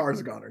 your car's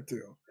a goner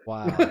too.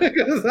 Wow.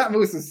 Because that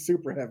moose is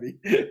super heavy.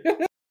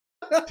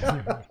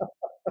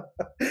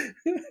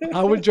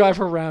 I would drive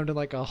around in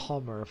like a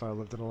Hummer if I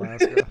lived in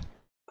Alaska.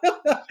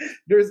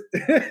 There's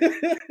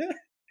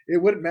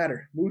it wouldn't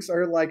matter. Moose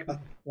are like a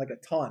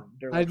ton.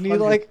 They're I'd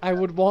need I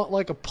would want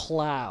like a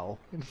plow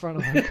in front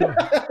of my car.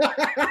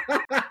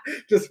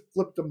 just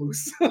flip the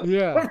moose.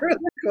 Yeah. Over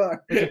the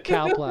car. Like a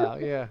cow plow,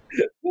 yeah.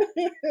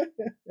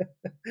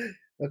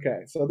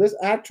 Okay, so this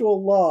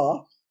actual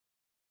law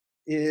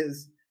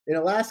is in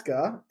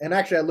Alaska, and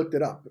actually I looked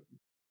it up.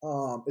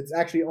 It's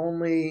actually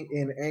only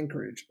in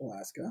Anchorage,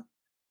 Alaska.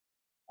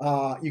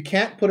 You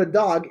can't put a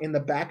dog in the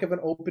back of an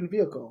open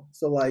vehicle.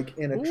 So like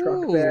in a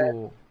truck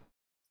bed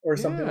or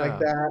something like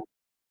that.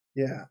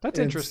 Yeah. That's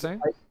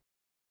interesting.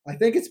 I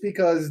think it's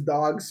because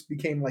dogs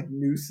became like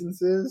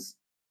nuisances.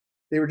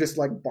 They were just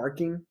like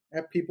barking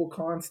at people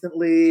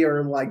constantly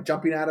or like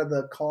jumping out of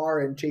the car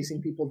and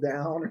chasing people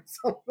down or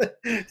something.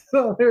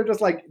 So they were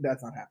just like,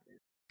 that's not happening.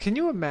 Can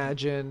you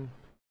imagine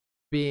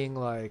being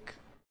like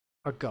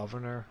a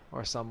governor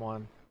or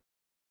someone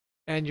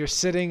and you're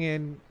sitting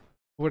in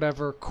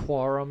whatever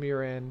quorum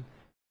you're in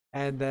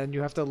and then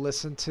you have to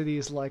listen to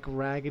these like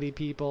raggedy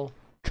people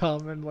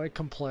come and like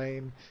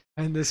complain,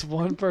 and this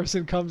one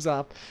person comes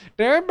up,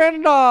 there's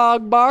been a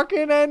dog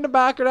barking in the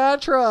back of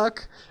that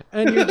truck,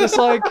 and you're just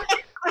like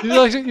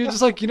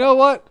you know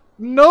what,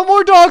 no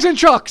more dogs in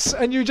trucks,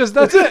 and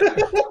that's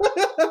it.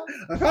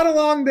 I've had a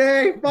long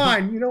day,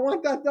 fine, you don't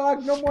want that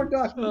dog, no more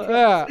dogs.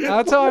 Yeah,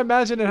 that's how I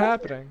imagine it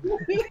happening.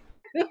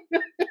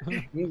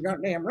 You're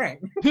goddamn right.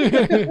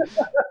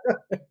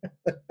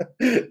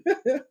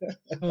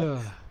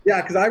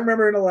 Yeah, because I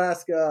remember in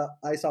Alaska,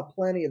 I saw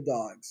plenty of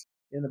dogs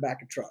in the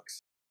back of trucks,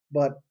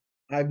 but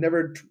I've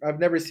never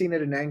seen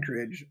it in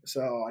Anchorage.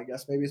 So I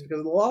guess maybe it's because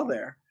of the law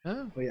there.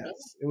 Oh. But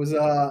yes, it was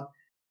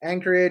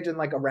Anchorage and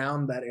like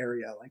around that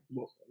area, like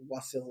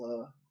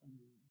Wasilla. I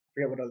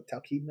forget what other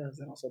Talkeetna is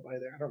that also by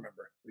there. I don't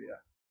remember. But yeah,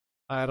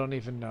 I don't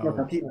even know. No,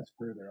 Talkeetna's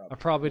further up. I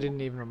probably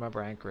didn't even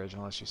remember Anchorage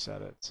unless you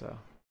said it. So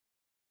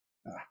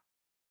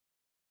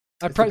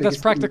that's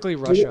practically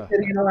Russia.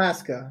 City in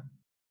Alaska.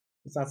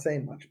 It's not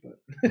saying much, but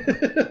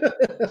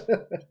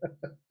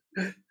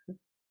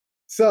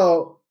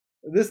so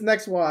this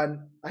next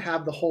one, I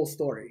have the whole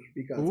story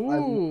because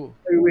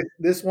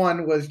this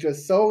one was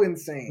just so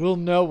insane. We'll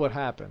know what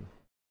happened.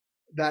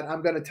 That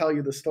I'm going to tell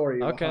you the story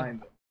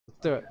behind it. Let's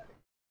do it.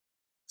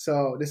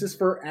 So this is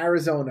for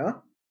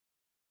Arizona,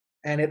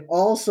 and it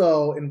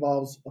also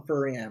involves a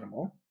furry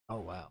animal.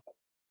 Oh, wow.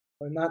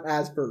 Not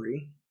as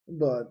furry,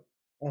 but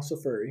also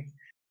furry.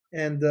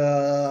 And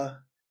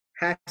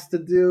has to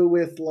do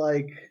with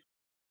like...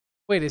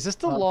 Wait, is this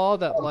the law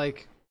that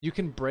like you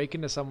can break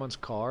into someone's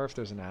car if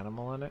there's an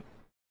animal in it?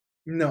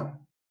 No.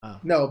 Oh.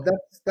 No,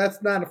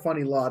 that's not a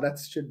funny law.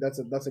 That's a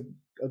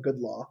good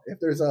law. If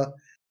there's a...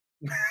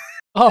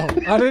 Oh,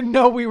 I didn't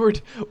know we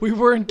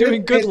weren't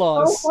doing good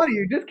laws. It's so funny.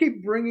 You just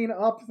keep bringing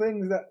up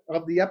things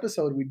of the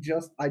episode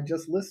I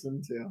just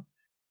listened to,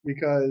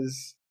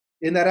 because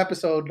in that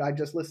episode I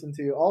just listened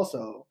to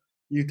also,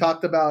 you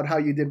talked about how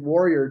you did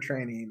warrior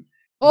training.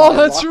 Oh,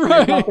 that's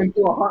right.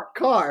 Into a hot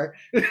car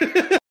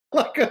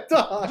like a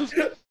dog.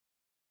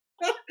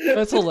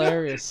 That's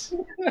hilarious.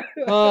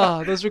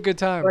 Oh, those were good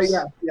times. But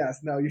yes.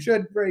 No, you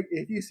should break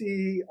if you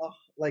see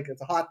like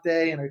it's a hot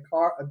day and a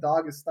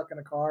dog is stuck in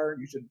a car.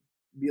 You should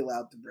be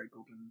allowed to break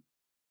open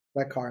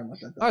that car and let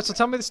that dog. All right, so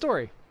tell me the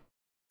story.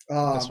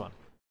 This one.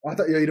 I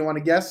thought you don't want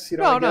to guess. You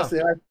don't want to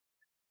guess.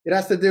 It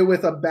has to do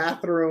with a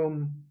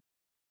bathroom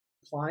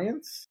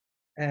appliance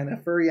and a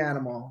furry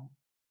animal.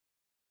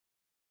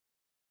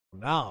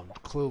 Now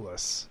I'm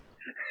clueless.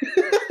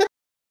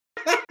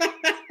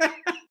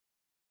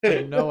 I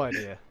have no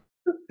idea.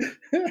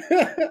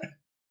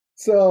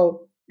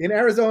 So in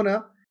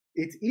Arizona,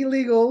 it's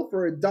illegal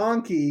for a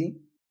donkey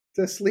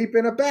to sleep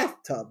in a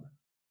bathtub.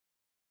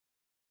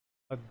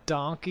 A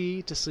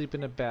donkey to sleep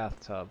in a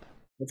bathtub.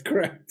 That's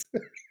correct.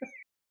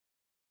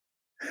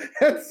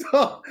 And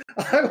so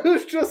I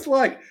was just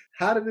like,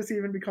 how did this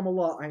even become a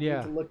law? I need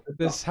to look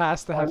this up.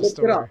 Has to have a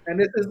story. It up. And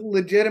this is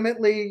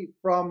legitimately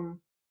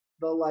from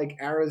the like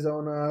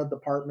Arizona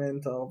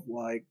Department of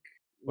like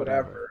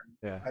whatever.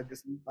 Yeah.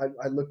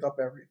 I looked up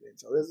everything.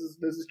 So this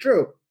is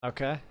true.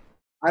 Okay.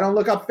 I don't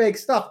look up fake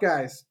stuff,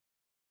 guys.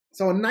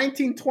 So in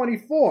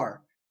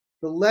 1924,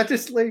 the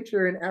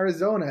legislature in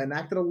Arizona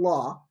enacted a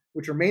law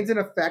which remains in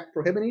effect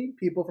prohibiting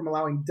people from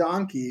allowing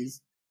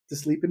donkeys to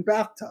sleep in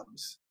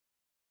bathtubs.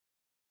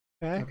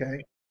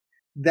 Okay.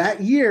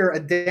 That year, a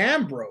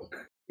dam broke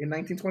in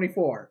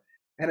 1924,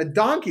 and a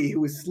donkey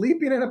who was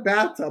sleeping in a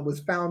bathtub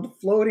was found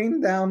floating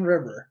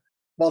downriver,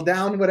 while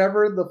down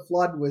whatever the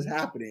flood was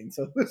happening.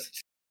 So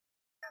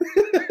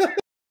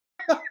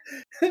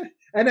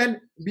And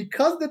then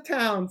because the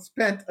town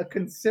spent a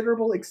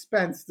considerable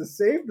expense to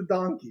save the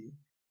donkey,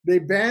 they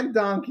banned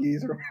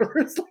donkeys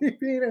from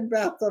sleeping in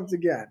bathtubs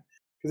again.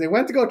 Because they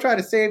went to go try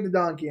to save the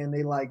donkey and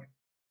they like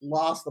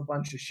lost a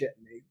bunch of shit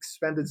and they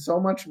expended so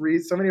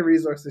many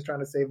resources trying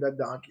to save that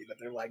donkey that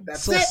they're like,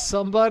 that's So it.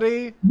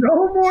 somebody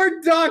No more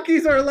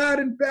donkeys are allowed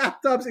in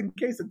bathtubs in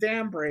case a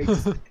dam breaks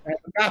and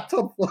the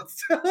bathtub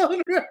floats down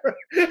the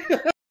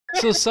river.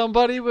 So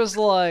somebody was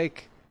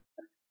like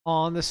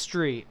on the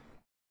street,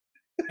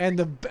 and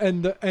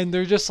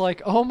they're just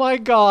like, "Oh my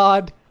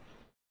God,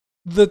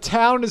 the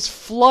town is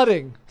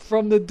flooding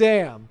from the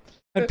dam,"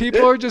 and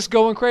people are just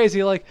going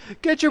crazy, like,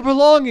 "Get your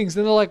belongings!"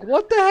 And they're like,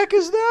 "What the heck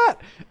is that?"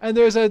 And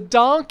there's a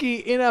donkey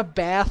in a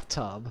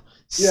bathtub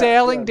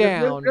sailing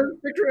down.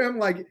 Just picture him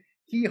like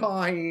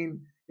hee-hawing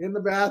in the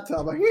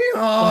bathtub, like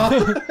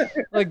hee-haw.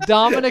 Like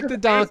Dominic the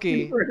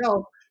donkey. For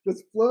help,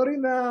 just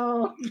floating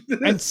down.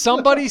 And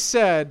somebody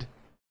said,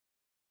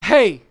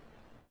 "Hey,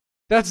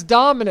 that's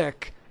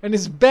Dominic and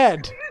his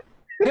bed,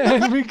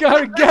 and we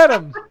gotta get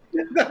him."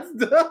 That's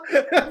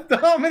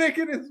Dominic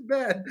in his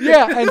bed.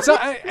 Yeah,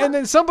 and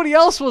then somebody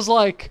else was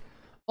like,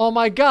 "Oh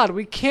my God,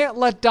 we can't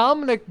let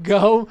Dominic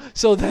go."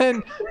 So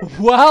then,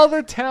 while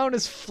the town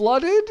is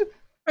flooded,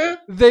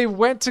 they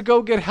went to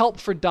go get help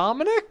for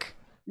Dominic.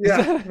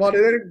 Yeah, well, they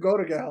didn't go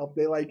to get help.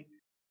 They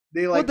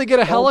What, they get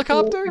a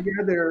helicopter?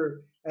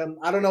 Together, and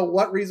I don't know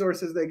what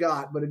resources they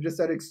got, but it just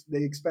said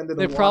they expended.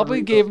 They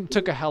probably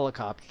took a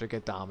helicopter to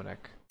get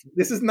Dominic.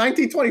 This is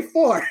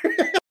 1924.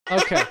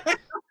 Okay,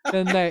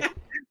 then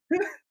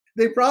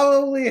they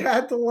probably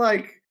had to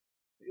like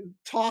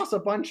toss a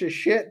bunch of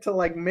shit to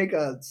like make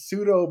a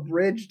pseudo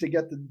bridge to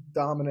get to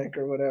Dominic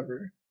or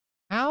whatever.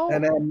 How?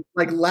 And then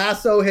like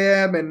lasso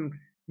him, and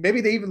maybe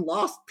they even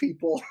lost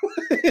people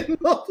in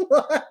the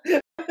flood.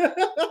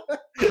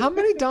 How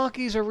many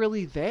donkeys are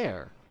really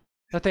there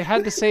that they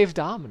had to save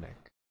Dominic?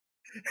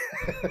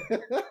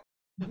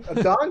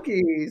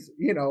 Donkeys,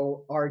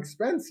 are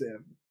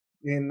expensive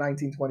in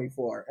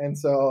 1924, and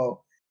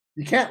so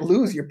you can't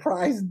lose your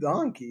prized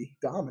donkey,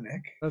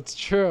 Dominic. That's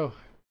true.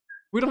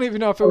 We don't even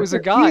know if it was a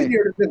guy. It's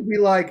easier to just be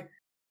like,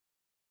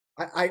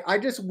 I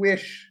just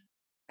wish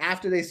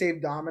after they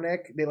saved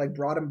Dominic, they like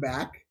brought him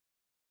back,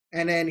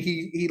 and then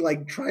he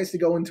like tries to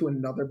go into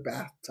another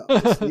bathtub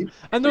to sleep.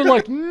 And they're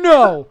like,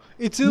 "No,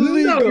 it's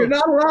illegal. No, you're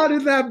not allowed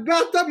in that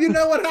bathtub. You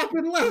know what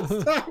happened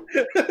last time."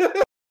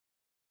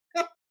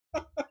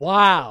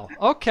 Wow.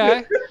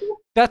 Okay.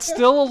 That's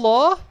still a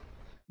law?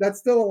 That's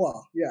still a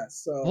law.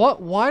 Yes. So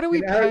what? Why do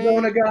we pay?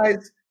 Arizona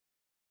guys,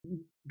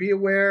 be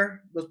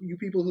aware. You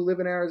people who live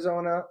in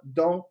Arizona,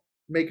 don't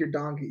make your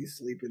donkeys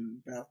sleep in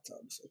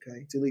bathtubs.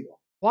 Okay, it's illegal.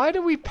 Why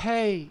do we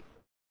pay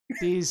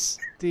these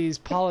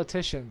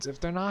politicians if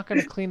they're not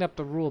going to clean up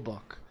the rule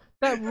book?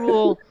 That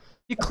rule,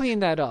 you clean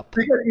that up.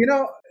 Because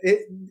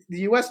the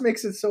U.S.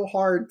 makes it so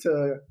hard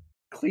to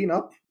clean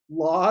up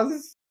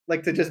laws,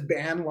 like to just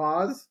ban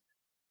laws.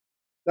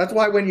 That's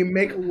why when you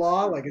make a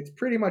law, like it's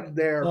pretty much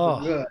there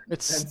for good.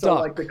 It's and stuck. So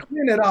like to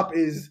clean it up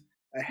is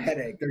a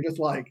headache. They're just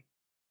like,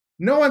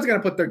 no one's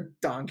gonna put their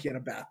donkey in a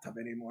bathtub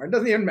anymore. It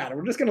doesn't even matter.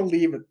 We're just gonna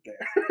leave it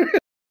there.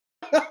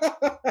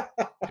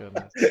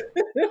 Goodness.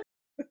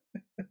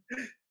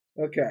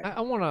 Okay.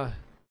 I wanna,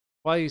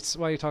 while you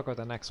talk about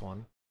the next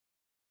one,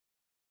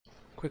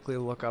 quickly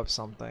look up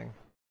something.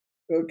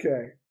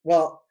 Okay.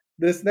 Well,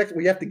 this next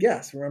we have to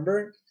guess.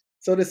 Remember?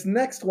 So this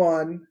next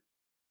one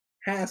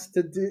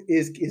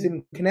is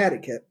in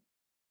Connecticut,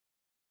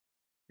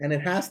 and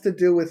it has to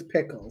do with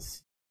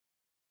pickles.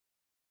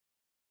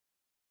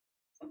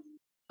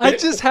 I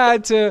just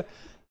had to.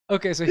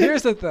 Okay, so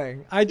here's the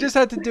thing. I just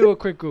had to do a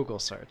quick Google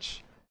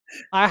search.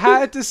 I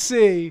had to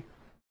see,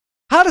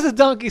 how does a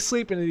donkey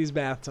sleep in these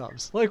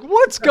bathtubs? Like,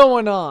 what's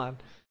going on?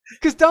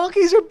 Because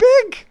donkeys are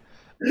big.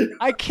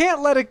 I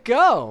can't let it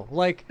go.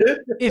 Like,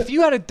 if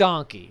you had a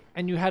donkey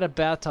and you had a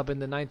bathtub in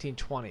the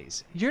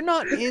 1920s, you're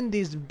not in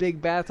these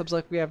big bathtubs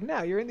like we have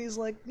now. You're in these,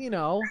 like,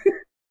 the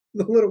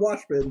little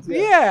wash bins.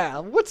 Yeah.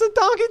 What's a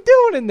donkey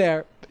doing in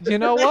there? You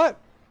know what?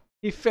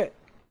 He fit.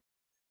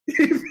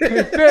 He fit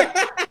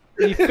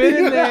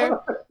in there.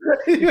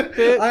 He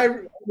fit.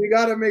 We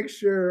got to make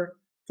sure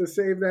to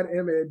save that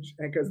image,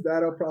 and because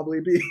that'll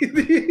probably be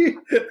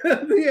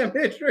the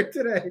image for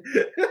today.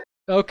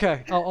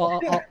 Okay,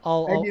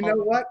 and you know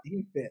what?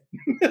 He fit.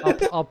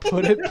 I'll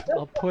put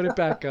it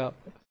back up.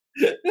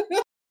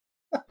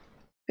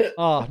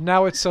 Oh,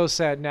 now it's so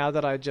sad. Now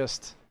that I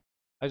just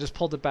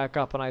pulled it back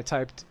up and I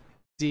typed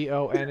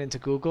DON into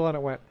Google and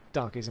it went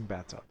donkeys in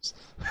bathtubs.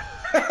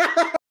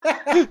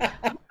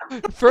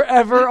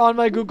 Forever on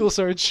my Google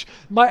search,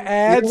 my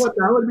ads. You know what?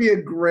 That would be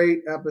a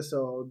great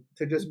episode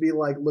to just be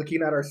like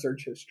looking at our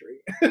search history.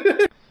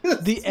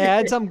 The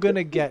ads I'm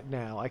gonna get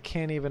now, I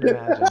can't even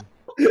imagine.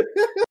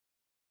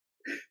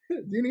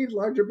 Do you need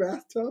larger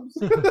bathtubs?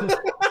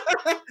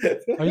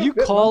 Are you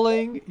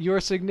calling your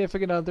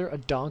significant other a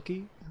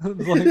donkey?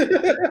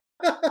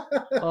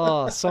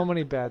 Oh, so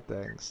many bad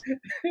things.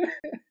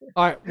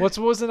 All right, what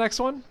was the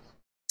next one?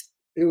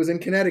 It was in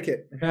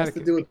Connecticut. It has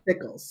to do with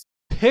pickles.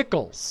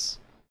 Pickles.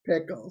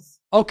 pickles.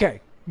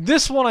 Okay,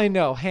 this one I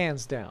know,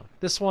 hands down.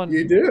 This one,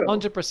 You do.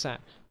 100%.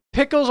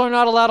 Pickles are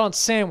not allowed on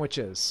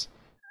sandwiches.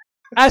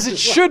 As it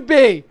should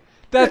be.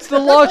 That's the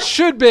law it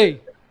should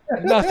be.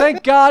 Now,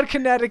 thank God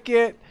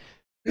Connecticut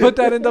put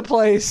that into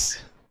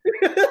place.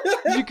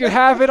 You could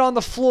have it on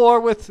the floor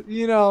with,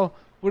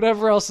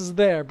 whatever else is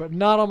there, but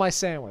not on my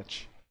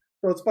sandwich.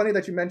 So it's funny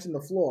that you mentioned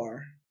the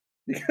floor.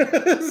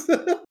 Because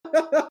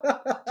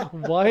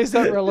Why is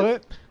that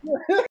relevant?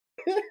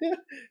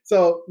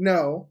 So,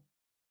 no,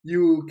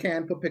 you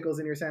can put pickles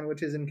in your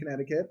sandwiches in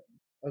Connecticut.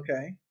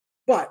 Okay.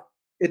 But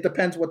it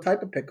depends what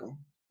type of pickle.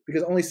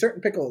 Because only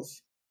certain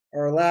pickles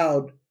are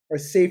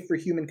safe for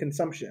human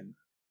consumption.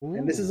 Ooh.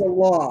 And this is a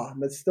law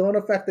that's still in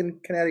effect in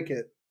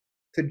Connecticut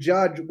to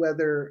judge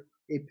whether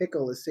a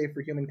pickle is safe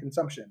for human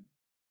consumption.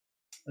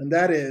 And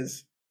that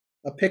is,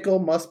 a pickle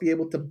must be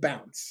able to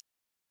bounce.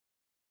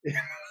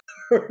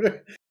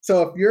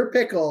 So if your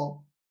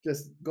pickle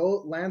just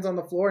lands on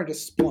the floor and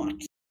just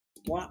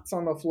splots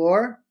on the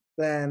floor,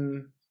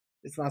 then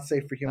it's not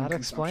safe for human consumption. That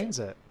explains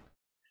it.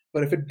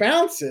 But if it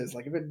bounces,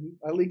 like if it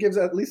at least gives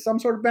at least some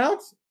sort of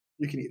bounce,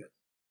 you can eat it.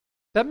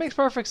 That makes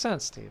perfect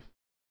sense, Steve.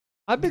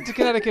 I've been to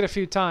Connecticut a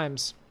few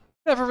times.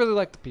 Never really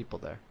liked the people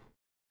there.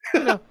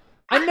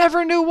 I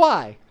never knew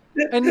why.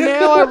 And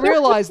now I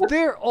realize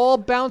they're all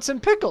bouncing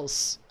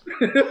pickles.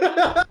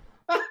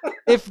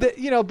 If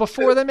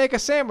before they make a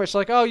sandwich,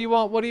 like, oh,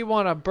 what do you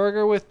want? A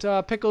burger with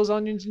pickles,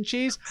 onions, and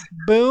cheese?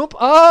 Boom.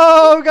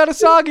 Oh, got a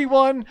soggy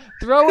one.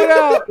 Throw it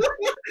out.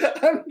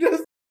 I'm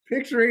just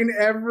picturing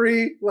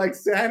every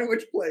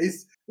sandwich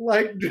place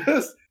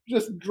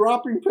just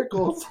dropping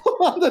pickles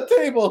on the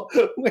table,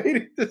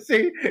 waiting to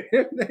see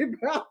if they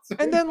bounce.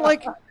 And then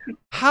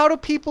how do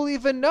people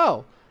even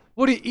know?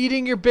 What are you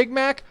eating your Big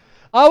Mac?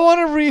 I want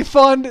a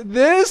refund.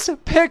 This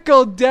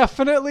pickle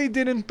definitely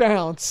didn't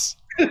bounce.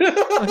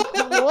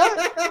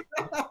 What?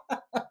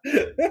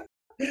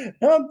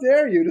 How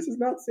dare you? This is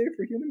not safe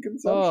for human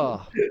consumption.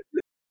 Oh.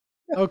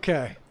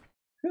 Okay.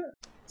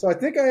 So I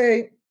think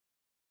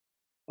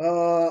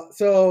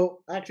so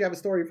I actually have a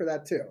story for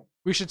that too.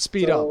 We should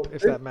speed up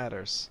if that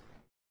matters.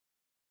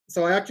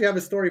 So I actually have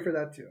a story for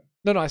that too.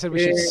 No, I said we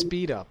should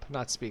speed up,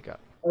 not speak up.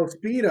 Oh,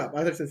 speed up.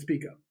 I thought I said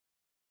speak up.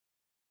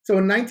 So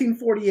in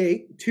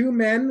 1948, 2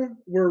 men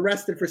were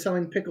arrested for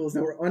selling pickles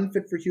that were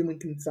unfit for human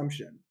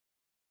consumption.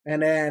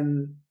 And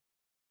then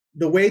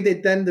the way they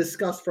then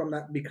discussed from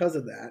that, because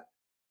of that,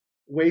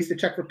 ways to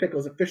check for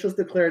pickles, officials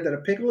declared that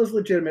a pickle is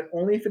legitimate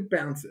only if it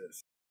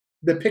bounces.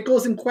 The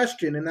pickles in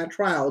question in that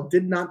trial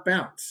did not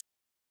bounce.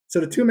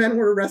 So the 2 men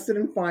were arrested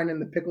and fined, and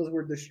the pickles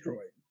were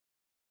destroyed.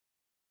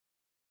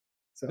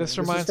 So this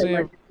reminds me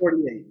of,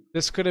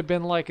 this could have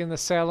been like in the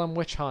Salem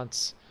witch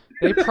hunts.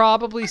 They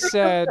probably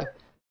said,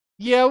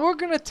 yeah, we're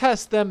going to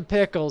test them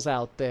pickles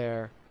out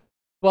there,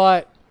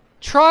 but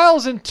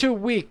trial's in 2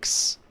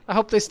 weeks. I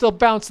hope they still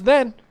bounce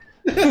then.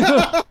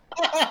 That's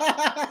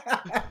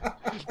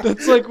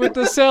like with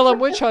the Salem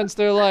witch hunts.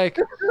 They're like,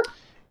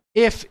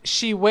 if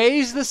she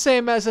weighs the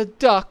same as a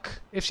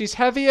duck, if she's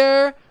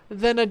heavier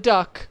than a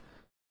duck,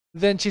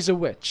 then she's a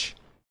witch.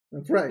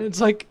 That's right. It's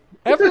like,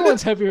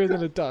 everyone's heavier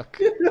than a duck.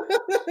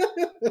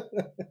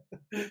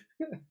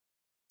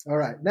 All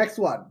right, next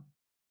one.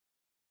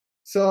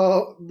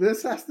 So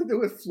this has to do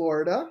with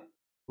Florida.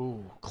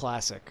 Ooh,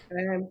 classic.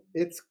 And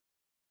it's,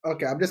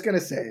 okay, I'm just going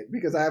to say it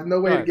because I have no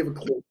way to give a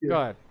clue.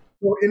 Go ahead.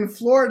 So in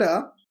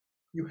Florida,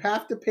 you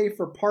have to pay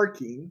for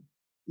parking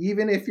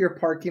even if you're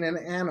parking an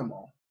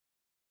animal.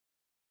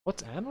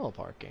 What's animal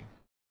parking?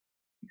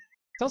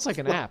 Sounds like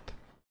an app.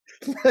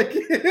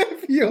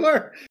 if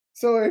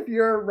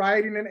you're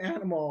riding an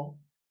animal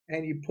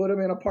and you put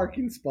them in a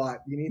parking spot,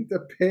 you need to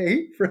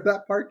pay for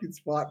that parking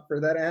spot for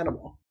that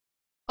animal.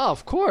 Oh,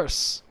 of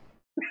course.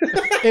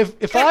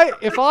 if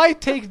I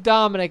take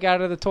Dominic out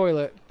of the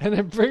toilet and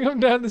then bring him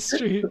down the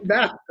street,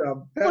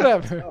 bathtub.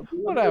 Whatever.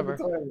 He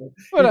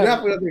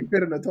definitely doesn't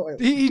fit in the toilet.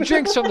 He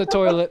drinks from the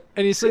toilet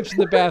and he sleeps in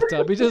the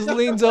bathtub. He just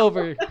leans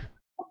over.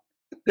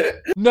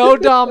 No,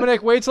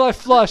 Dominic, wait till I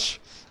flush.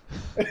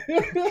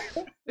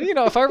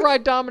 If I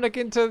ride Dominic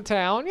into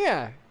town,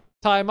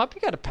 tie him up,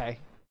 you got to pay.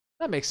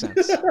 That makes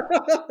sense.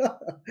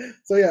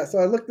 So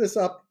I looked this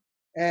up,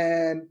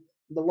 and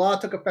the law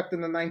took effect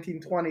in the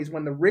 1920s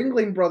when the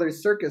Ringling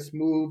Brothers Circus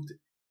moved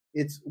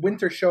its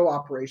winter show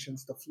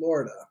operations to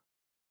Florida.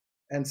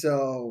 And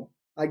so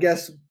I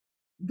guess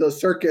the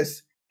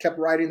circus kept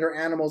riding their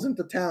animals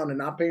into town and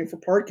not paying for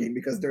parking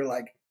because they're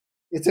like,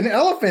 it's an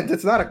elephant,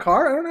 it's not a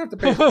car, I don't have to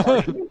pay for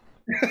parking.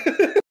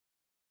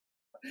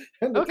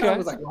 And the town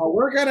was like, well,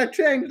 we're going to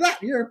change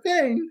that. You're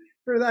paying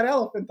for that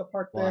elephant to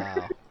park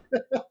there.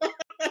 Wow.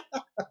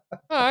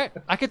 All right.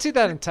 I could see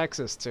that in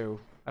Texas, too.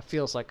 It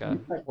feels like a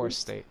horse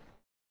state.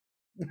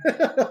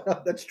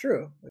 That's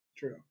true.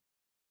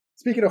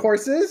 Speaking of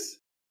horses,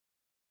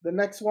 the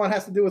next one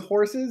has to do with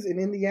horses in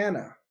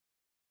Indiana.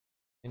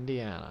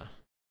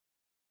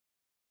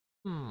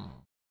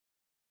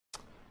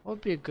 What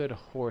would be a good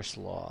horse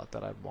law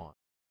that I'd want?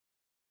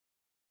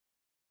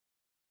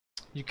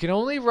 You can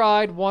only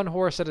ride one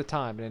horse at a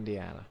time in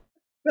Indiana.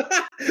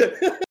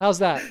 How's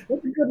that?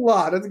 That's a good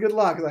law. That's a good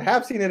law because I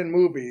have seen it in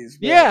movies.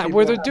 Yeah, people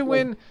where they're have,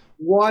 doing. like,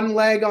 one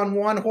leg on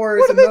one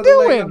horse, What are they another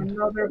leg on doing?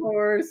 another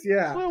horse.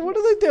 Yeah, Well, what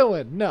are they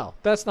doing? No,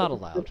 that's not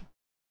allowed.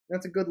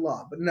 that's a good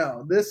law. But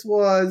no, this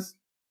was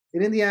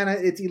in Indiana.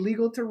 It's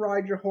illegal to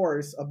ride your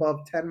horse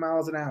above 10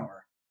 miles an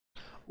hour.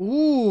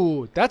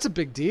 Ooh, that's a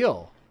big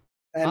deal.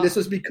 And this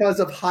was because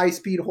of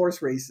high-speed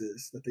horse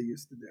races that they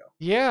used to do.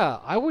 Yeah,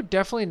 I would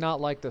definitely not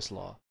like this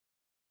law.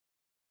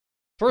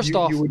 First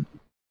off,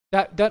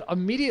 that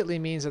immediately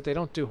means that they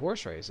don't do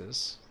horse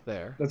races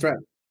there. That's right.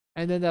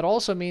 And then that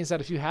also means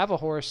that if you have a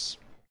horse,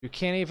 you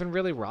can't even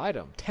really ride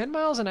them. 10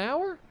 miles an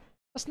hour?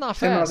 That's not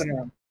 10 miles fast. an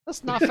hour.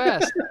 That's not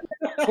fast.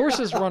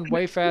 Horses run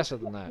way faster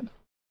than that.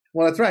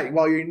 Well, that's right.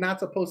 Well, you're not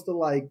supposed to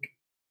like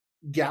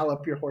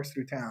gallop your horse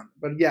through town.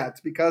 But yeah, it's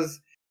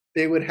because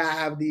they would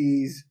have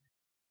these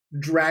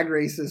drag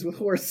races with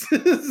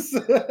horses.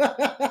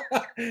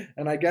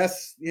 And I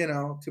guess,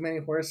 too many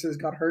horses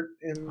got hurt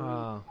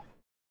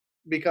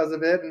because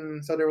of it.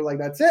 And so they were like,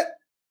 that's it.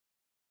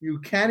 You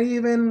can't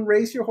even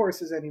race your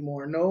horses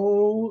anymore.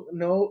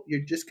 No,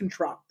 you just can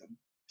trot them.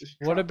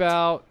 What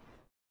about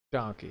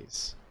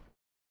donkeys?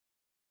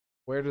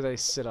 Where do they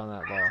sit on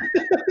that law?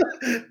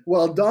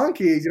 Well,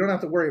 donkeys, you don't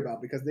have to worry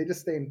about because they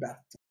just stay in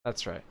bathtubs.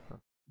 That's right.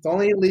 It's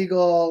only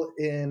illegal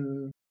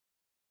in,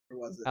 where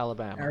was it?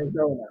 Alabama.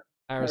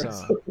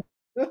 Arizona.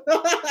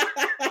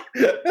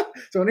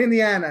 So in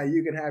Indiana,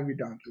 you can have your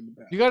donkey in the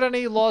bath. You got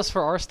any laws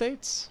for our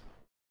states?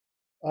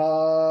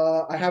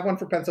 I have one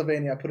for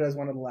Pennsylvania. I put it as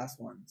one of the last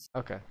ones.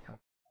 Okay.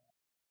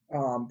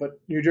 But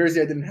New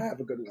Jersey, I didn't have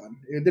a good one.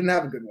 It didn't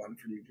have a good one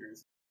for New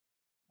Jersey.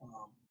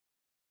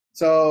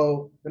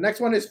 So the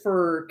next one is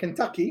for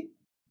Kentucky,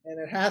 and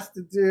it has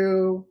to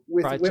do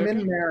with Fried women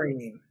chicken?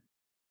 marrying.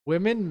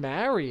 Women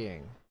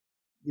marrying.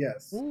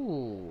 Yes.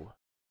 Ooh.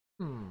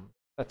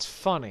 That's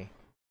funny.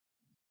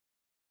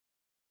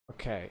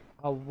 Okay.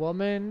 A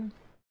woman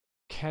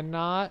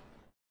cannot.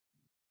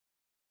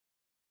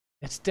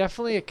 It's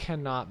definitely a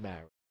cannot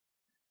marry.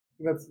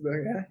 That's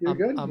you're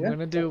good. I'm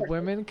gonna do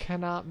women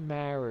cannot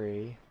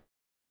marry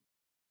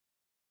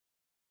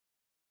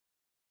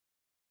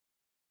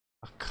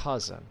a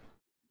cousin.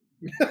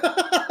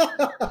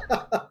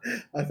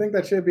 I think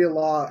that should be a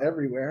law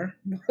everywhere.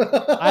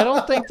 I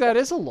don't think that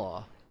is a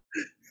law.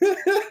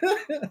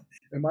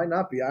 It might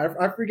not be.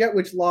 I forget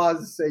which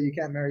laws say you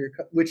can't marry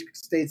which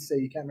states say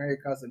you can't marry your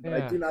cousin, but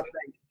I do not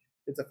think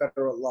it's a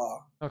federal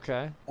law.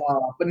 Okay.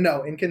 But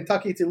no, in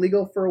Kentucky, it's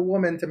illegal for a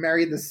woman to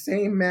marry the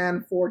same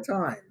man 4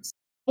 times.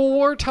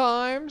 4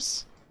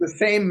 times? The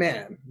same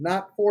man,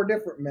 not 4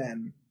 different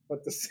men,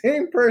 but the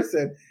same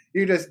person.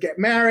 You just get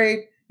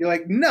married. You're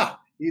like, no.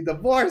 You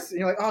divorce, and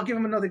you're like, I'll give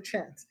him another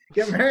chance.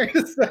 Get married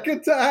a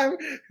second time,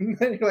 and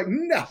then you're like,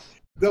 no.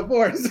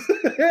 Divorce.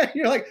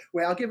 You're like,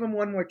 wait, I'll give him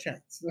one more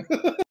chance.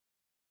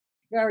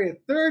 Marry a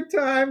 3rd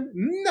time.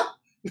 No.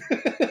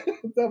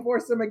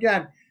 Divorce him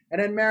again.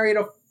 And then marry it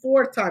a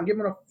 4th time. Give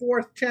him a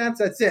 4th chance.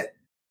 That's it.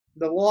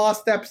 The law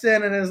steps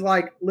in and is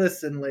like,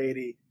 listen,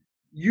 lady,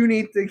 you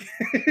need to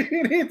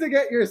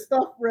get your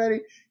stuff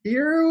ready.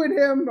 You and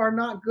him are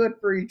not good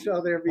for each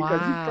other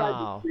because you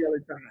tried this the other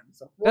time.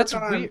 So that's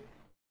weird.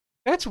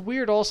 That's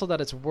weird also that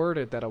it's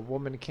worded that a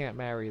woman can't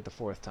marry the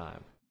 4th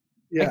time.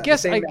 Yeah,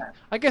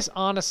 I guess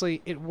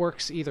honestly it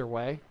works either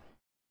way.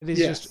 It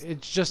is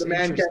just the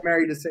man can't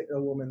marry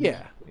a woman.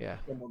 Yeah. A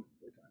woman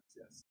 4 times,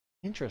 yes.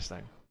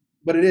 Interesting.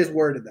 But it is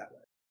worded that way.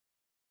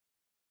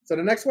 So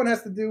the next one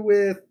has to do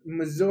with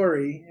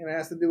Missouri, and it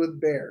has to do with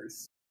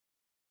bears.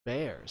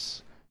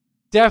 Bears.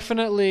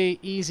 Definitely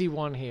easy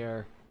one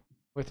here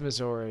with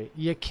Missouri.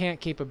 You can't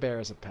keep a bear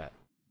as a pet.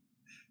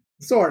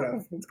 Sort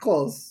of. It's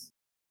close.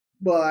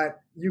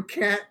 But you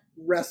can't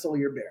wrestle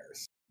your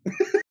bears.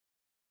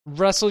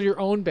 Wrestle your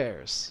own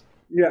bears.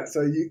 Yeah,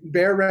 so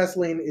bear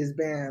wrestling is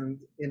banned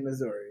in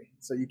Missouri.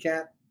 So you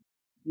can't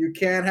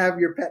have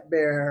your pet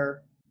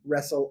bear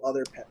wrestle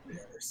other pet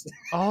bears.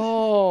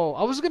 Oh,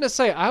 I was going to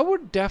say, I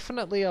would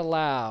definitely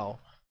allow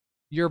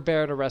your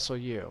bear to wrestle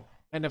you.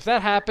 And if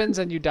that happens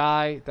and you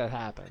die, that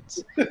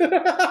happens.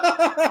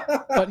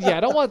 But yeah, I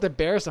don't want the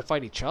bears to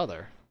fight each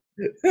other.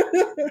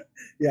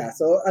 Yeah,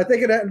 so I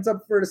think it ends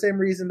up for the same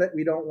reason that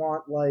we don't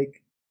want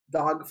like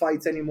dog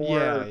fights anymore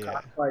or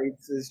cock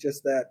fights. Is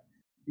just that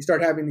you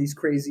start having these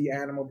crazy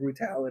animal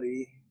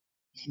brutality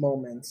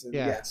moments.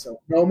 And so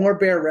no more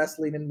bear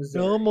wrestling in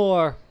Missouri. No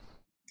more.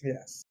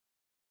 Yes.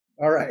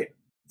 All right.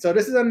 So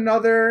this is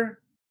another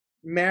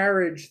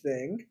marriage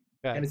thing,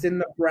 and it's in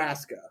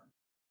Nebraska.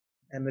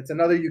 And it's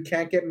another you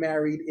can't get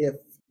married if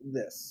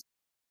this.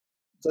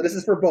 So this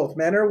is for both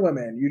men or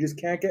women. You just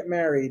can't get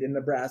married in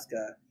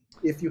Nebraska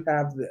if you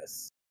have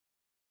this.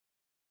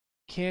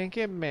 Can't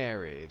get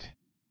married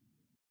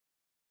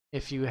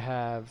if you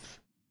have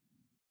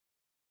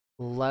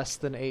less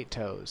than 8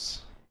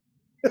 toes.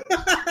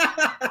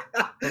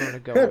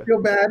 I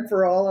feel bad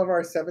for all of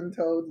our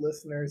 7-toed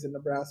listeners in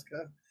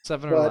Nebraska.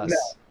 7 or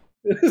less.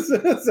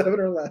 No. 7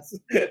 or less.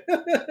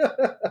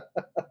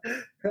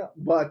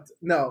 But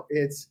no,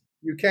 it's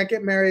you can't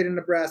get married in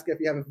Nebraska if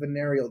you have a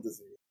venereal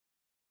disease.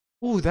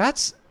 Ooh,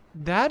 that's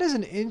that is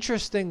an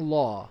interesting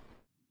law.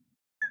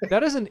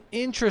 That is an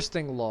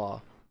interesting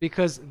law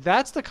because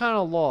that's the kind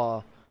of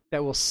law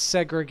that will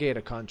segregate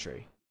a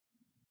country.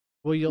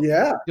 Well,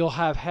 you'll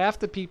have half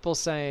the people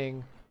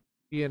saying,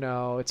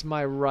 it's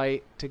my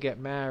right to get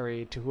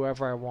married to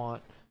whoever I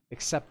want,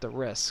 accept the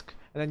risk.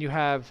 And then you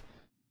have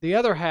the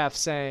other half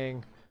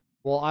saying,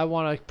 well, I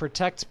want to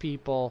protect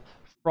people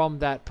from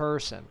that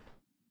person,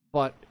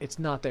 but it's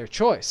not their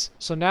choice.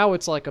 So now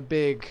it's like a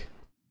big,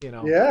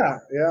 Yeah,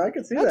 I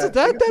can see that.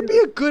 That'd be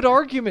a good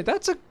argument.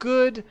 That's a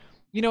good,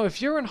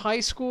 if you're in high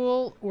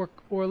school or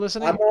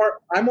listening.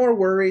 I'm more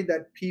worried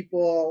that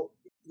people,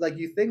 like,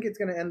 you think it's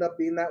going to end up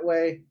being that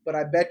way, but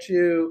I bet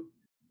you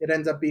it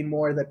ends up being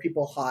more that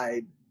people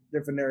hide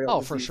their venereal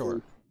diseases. For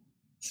sure.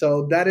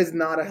 So that is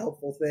not a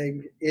helpful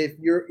thing. If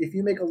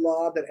you make a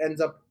law that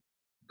ends up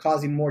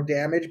causing more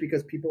damage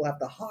because people have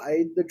to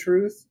hide the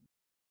truth,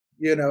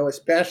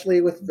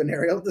 especially with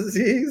venereal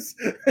disease,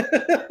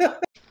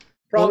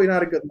 probably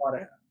not a good law to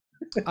have.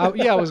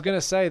 I was going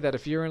to say that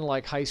if you're in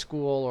like high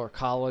school or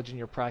college and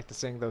you're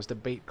practicing those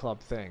debate club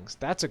things,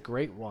 that's a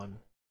great one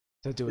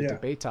to do a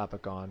debate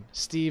topic on.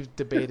 Steve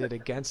debated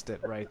against it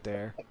right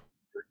there.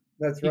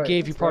 That's right. He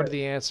gave you part of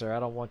the answer. I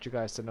don't want you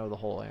guys to know the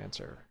whole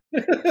answer.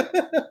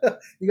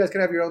 You guys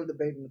can have your own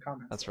debate in the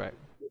comments. That's right.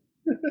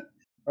 All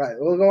right,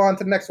 we'll go on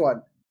to the next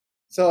one.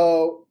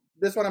 So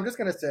this one I'm just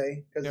going to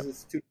say because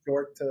it's too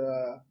short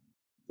to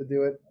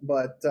do it.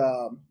 But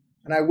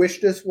and I wish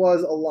this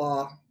was a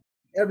law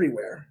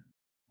everywhere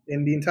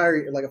in the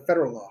entire, like a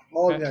federal law,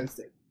 all of the United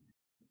States.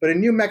 But in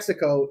New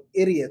Mexico,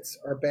 idiots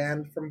are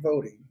banned from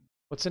voting.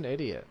 What's an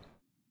idiot?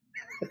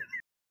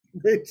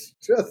 It's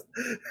just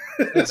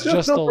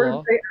the word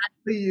law. they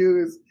actually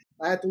use.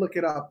 I had to look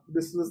it up.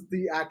 This was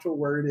the actual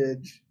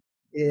wordage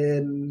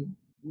in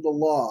the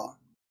law.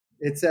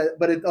 It said,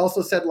 but it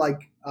also said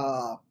like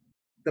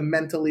the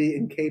mentally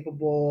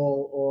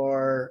incapable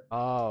or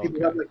people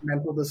who have like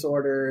mental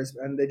disorders,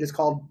 and they just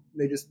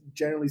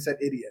generally said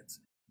idiots.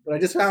 But I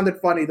just found it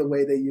funny the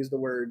way they use the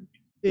word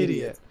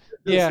idiot.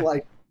 It's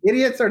like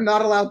idiots are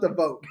not allowed to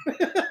vote.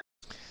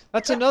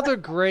 That's another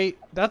great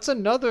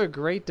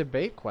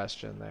debate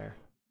question there.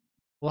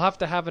 We'll have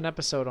to have an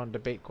episode on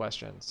debate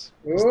questions.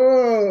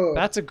 Oh,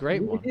 that's a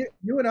great one.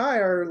 You and I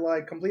are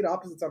like complete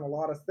opposites on a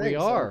lot of things. We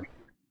are. So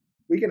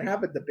we can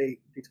have a debate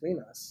between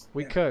us.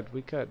 We could.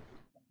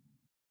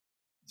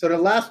 So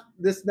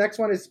this next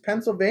one is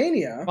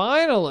Pennsylvania.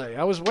 Finally,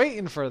 I was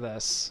waiting for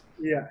this.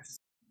 Yes,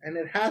 and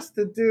it has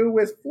to do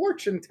with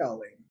fortune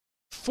telling.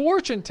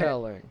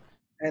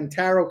 And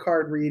tarot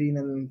card reading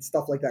and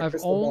stuff like that. I've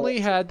only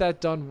had that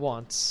done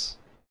once,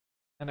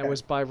 and it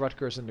was by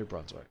Rutgers in New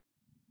Brunswick.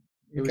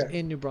 It was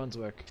in New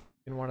Brunswick,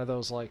 in one of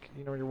those, like,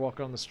 when you're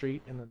walking on the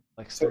street and then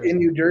like stairs. So in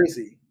New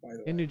Jersey, by the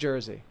way. In New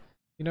Jersey.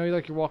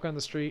 You're walking on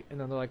the street and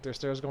then they're like, there's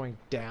stairs going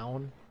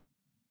down.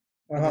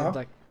 And then,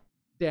 like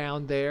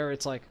down there,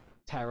 it's like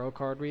tarot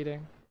card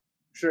reading.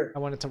 Sure. I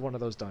went into one of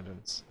those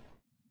dungeons.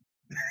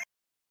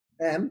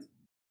 And?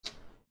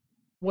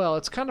 Well,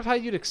 it's kind of how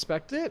you'd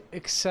expect it,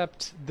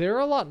 except they're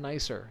a lot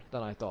nicer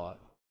than I thought.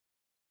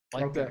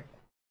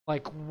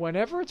 Like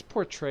whenever it's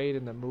portrayed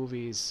in the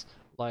movies,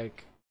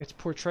 like it's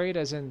portrayed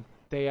as in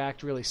they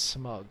act really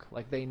smug,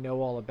 like they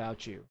know all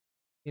about you.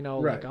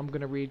 Like I'm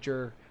gonna read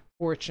your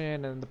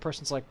fortune, and the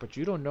person's like, but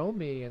you don't know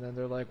me, and then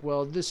they're like,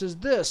 well, this is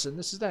this and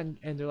this is that,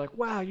 and they're like,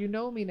 wow, you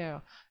know me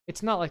now.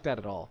 It's not like that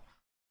at all.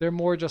 They're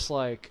more just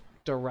like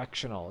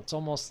directional. It's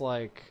almost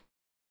like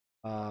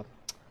the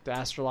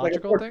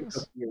astrological things.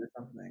 Or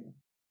something.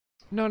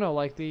 No,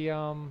 like the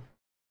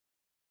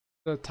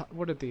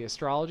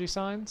astrology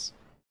signs?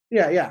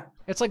 Yeah.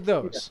 It's like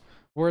those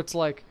where it's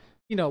like,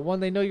 when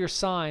they know your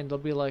sign, they'll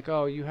be like,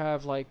 oh, you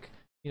have like,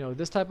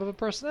 this type of a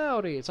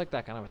personality. It's like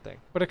that kind of a thing,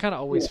 but it kind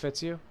of always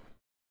fits you.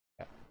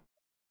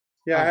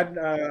 Yeah, I had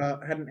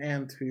an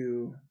aunt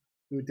who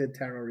did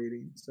tarot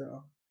reading,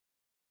 so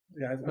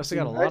yeah. You must have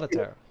got a lot of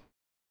tarot.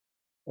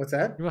 What's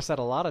that? You must have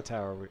had a lot of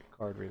tarot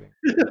card reading.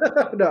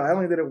 No, I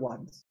only did it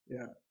once.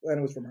 Yeah, and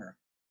it was from her.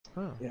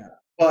 Oh. Yeah,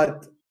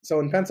 but so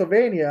in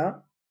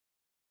Pennsylvania,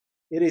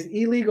 it is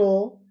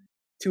illegal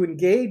to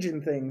engage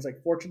in things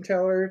like fortune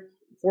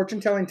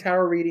telling,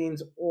 tarot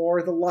readings,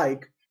 or the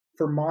like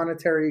for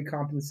monetary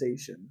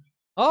compensation.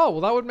 Oh,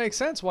 well, that would make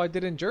sense why I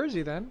did in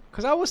Jersey then,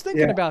 because I was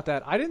thinking about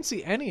that. I didn't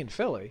see any in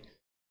Philly.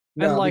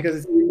 No, because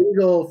it's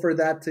illegal for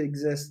that to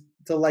exist,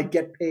 to like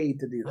get paid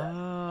to do that.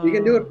 Oh. You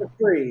can do it for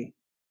free.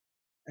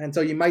 And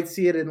so you might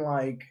see it in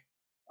like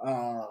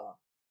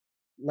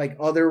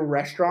other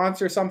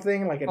restaurants or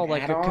something, like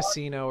like a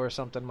casino or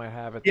something might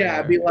have it. Yeah,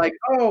 it'd be like,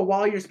 oh,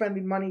 while you're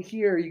spending money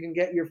here, you can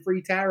get your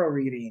free tarot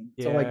reading.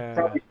 Yeah. So like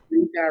probably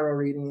free tarot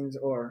readings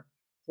or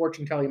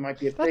fortune telling might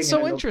be a thing. That's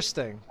so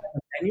interesting.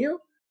 Menu,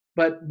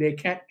 but they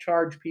can't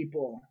charge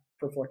people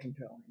for fortune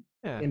telling.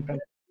 Yeah. In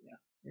Pennsylvania.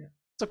 Yeah.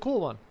 It's a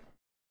cool one.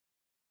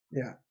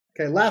 Yeah.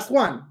 Okay, last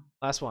one.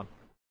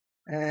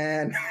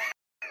 And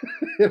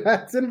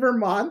that's in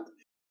Vermont.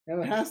 And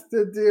it has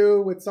to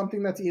do with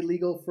something that's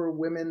illegal for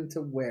women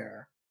to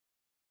wear.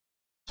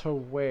 To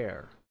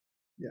wear?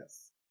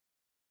 Yes.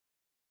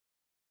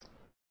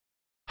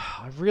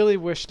 I really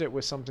wished it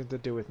was something to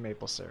do with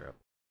maple syrup.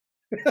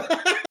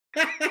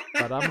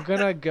 But I'm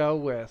gonna go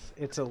with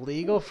it's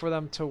illegal for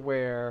them to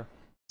wear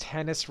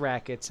tennis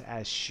rackets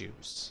as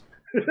shoes.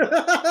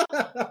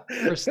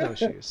 Or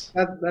snowshoes.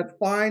 That's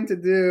fine to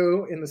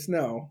do in the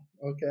snow.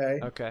 Okay.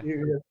 Okay.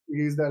 You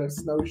use that as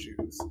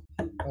snowshoes.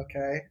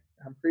 Okay.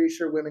 I'm pretty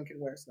sure women can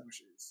wear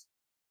snowshoes.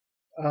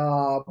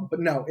 But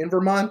no, in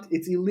Vermont,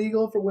 it's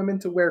illegal for women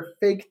to wear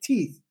fake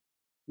teeth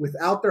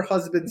without their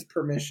husband's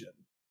permission.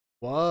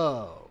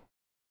 Whoa.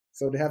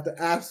 So they have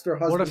to ask their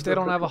husband. What if they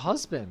don't have a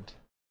husband?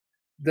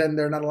 Then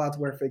they're not allowed to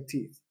wear fake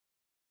teeth.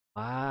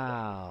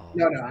 Wow.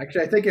 No.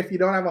 Actually, I think if you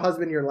don't have a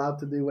husband, you're allowed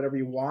to do whatever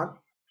you want.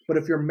 But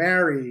if you're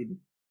married,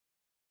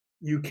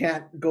 you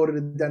can't go to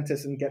the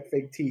dentist and get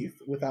fake teeth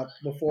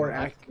before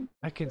asking.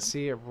 I can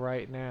see it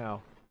right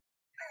now.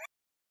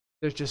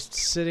 They're just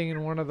sitting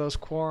in one of those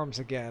quorums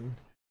again.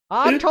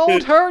 I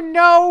told her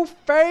no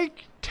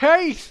fake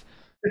teeth.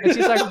 And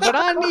she's like, but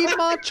I need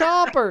my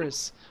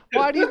chompers.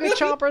 Why do you get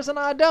chompers and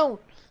I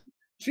don't?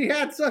 She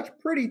had such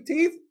pretty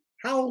teeth.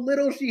 How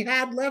little she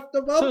had left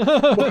of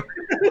them.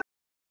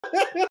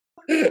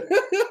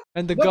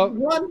 And the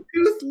one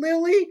tooth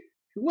Lily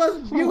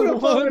was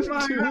beautiful in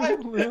my eyes.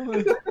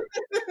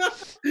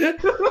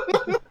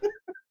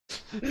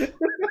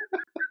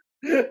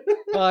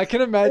 I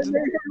can imagine.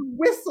 And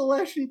whistle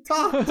as she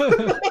talked.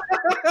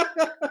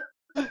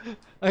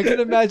 I can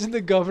imagine the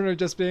governor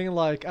just being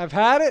like, "I've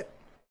had it.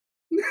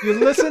 You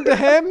listen to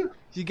him.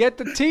 You get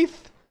the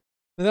teeth,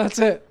 and that's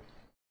it."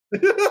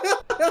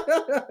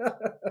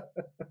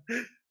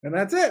 And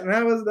that's it. And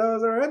that was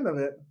our end of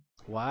it.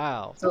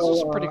 Wow,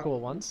 those are pretty cool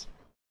ones.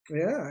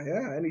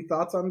 Yeah. Any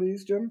thoughts on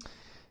these, Jim?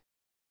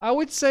 I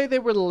would say they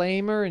were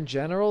lamer in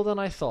general than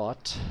I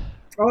thought.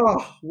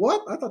 Oh,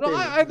 what?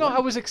 I thought I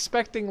was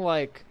expecting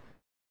like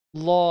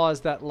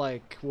laws that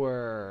like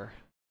were,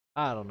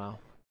 I don't know,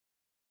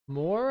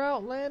 more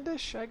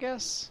outlandish, I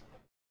guess.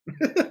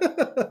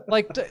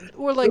 Like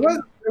or like there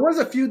was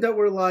a few that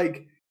were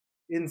like,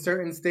 in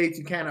certain states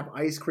you can't have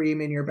ice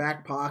cream in your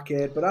back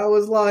pocket, but I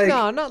was like,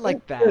 no, not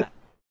like that.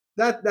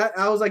 That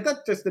I was like,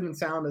 that just didn't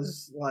sound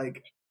as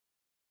like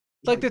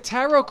the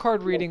tarot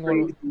card reading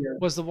one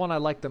was the one I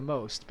liked the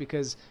most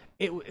because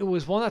it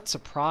was one that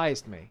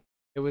surprised me.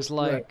 It was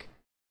like, right.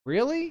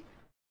 Really?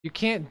 You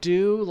can't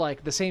do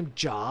like the same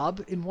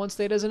job in one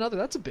state as another?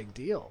 That's a big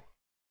deal.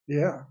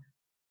 Yeah.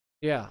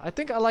 Yeah, I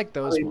think I like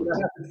those ones.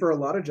 That happened for a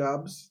lot of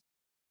jobs.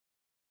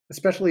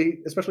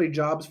 Especially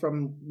jobs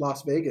from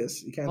Las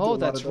Vegas. You can't. Oh,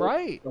 that's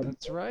right.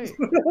 That's right.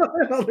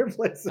 Other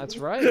places. That's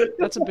right.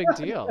 That's a big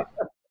deal.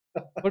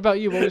 What about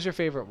you? What was your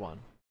favorite one?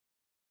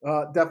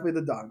 Definitely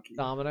the donkey.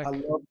 Dominic. I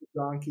love the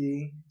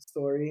donkey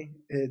story.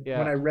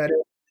 When I read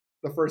it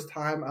the first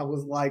time, I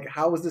was like,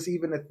 "How is this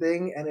even a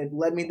thing?" And it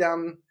led me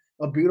down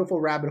a beautiful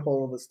rabbit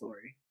hole of a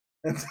story.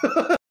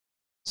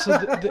 So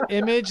the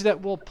image that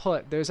we'll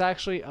put, there's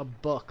actually a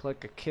book,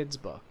 like a kid's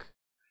book.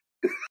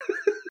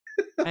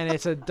 And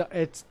it's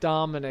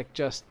Dominic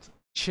just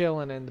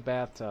chilling in the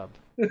bathtub.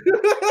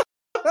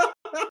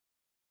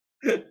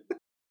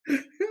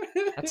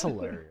 That's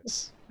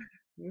hilarious,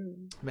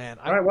 man.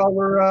 All right, well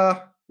we're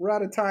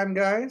out of time,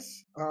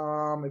 guys.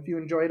 If you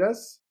enjoyed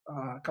us,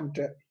 come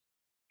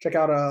check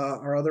out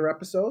our other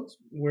episodes.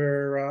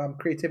 We're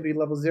Creativity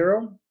Level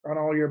Zero on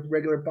all your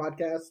regular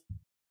podcast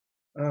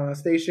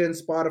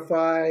stations,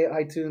 Spotify,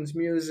 iTunes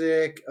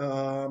Music.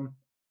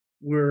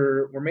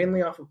 We're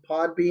mainly off of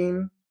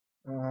Podbean.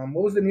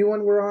 What was the new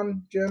one we're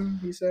on, Jim?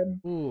 You said?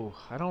 Ooh,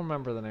 I don't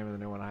remember the name of the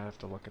new one. I have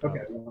to look it up.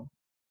 Okay, well,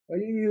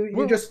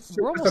 you just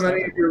on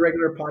any of your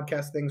regular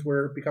podcast things.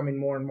 We're becoming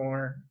more and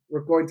more.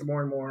 We're going to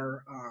more and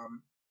more,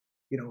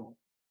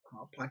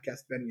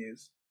 podcast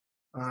venues.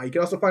 You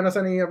can also find us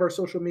on any of our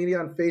social media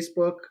on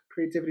Facebook,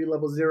 Creativity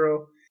Level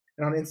Zero,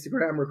 and on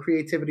Instagram, we're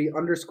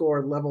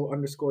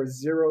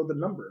Creativity_Level_0, the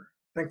number.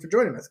 Thanks for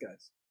joining us,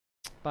 guys.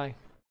 Bye.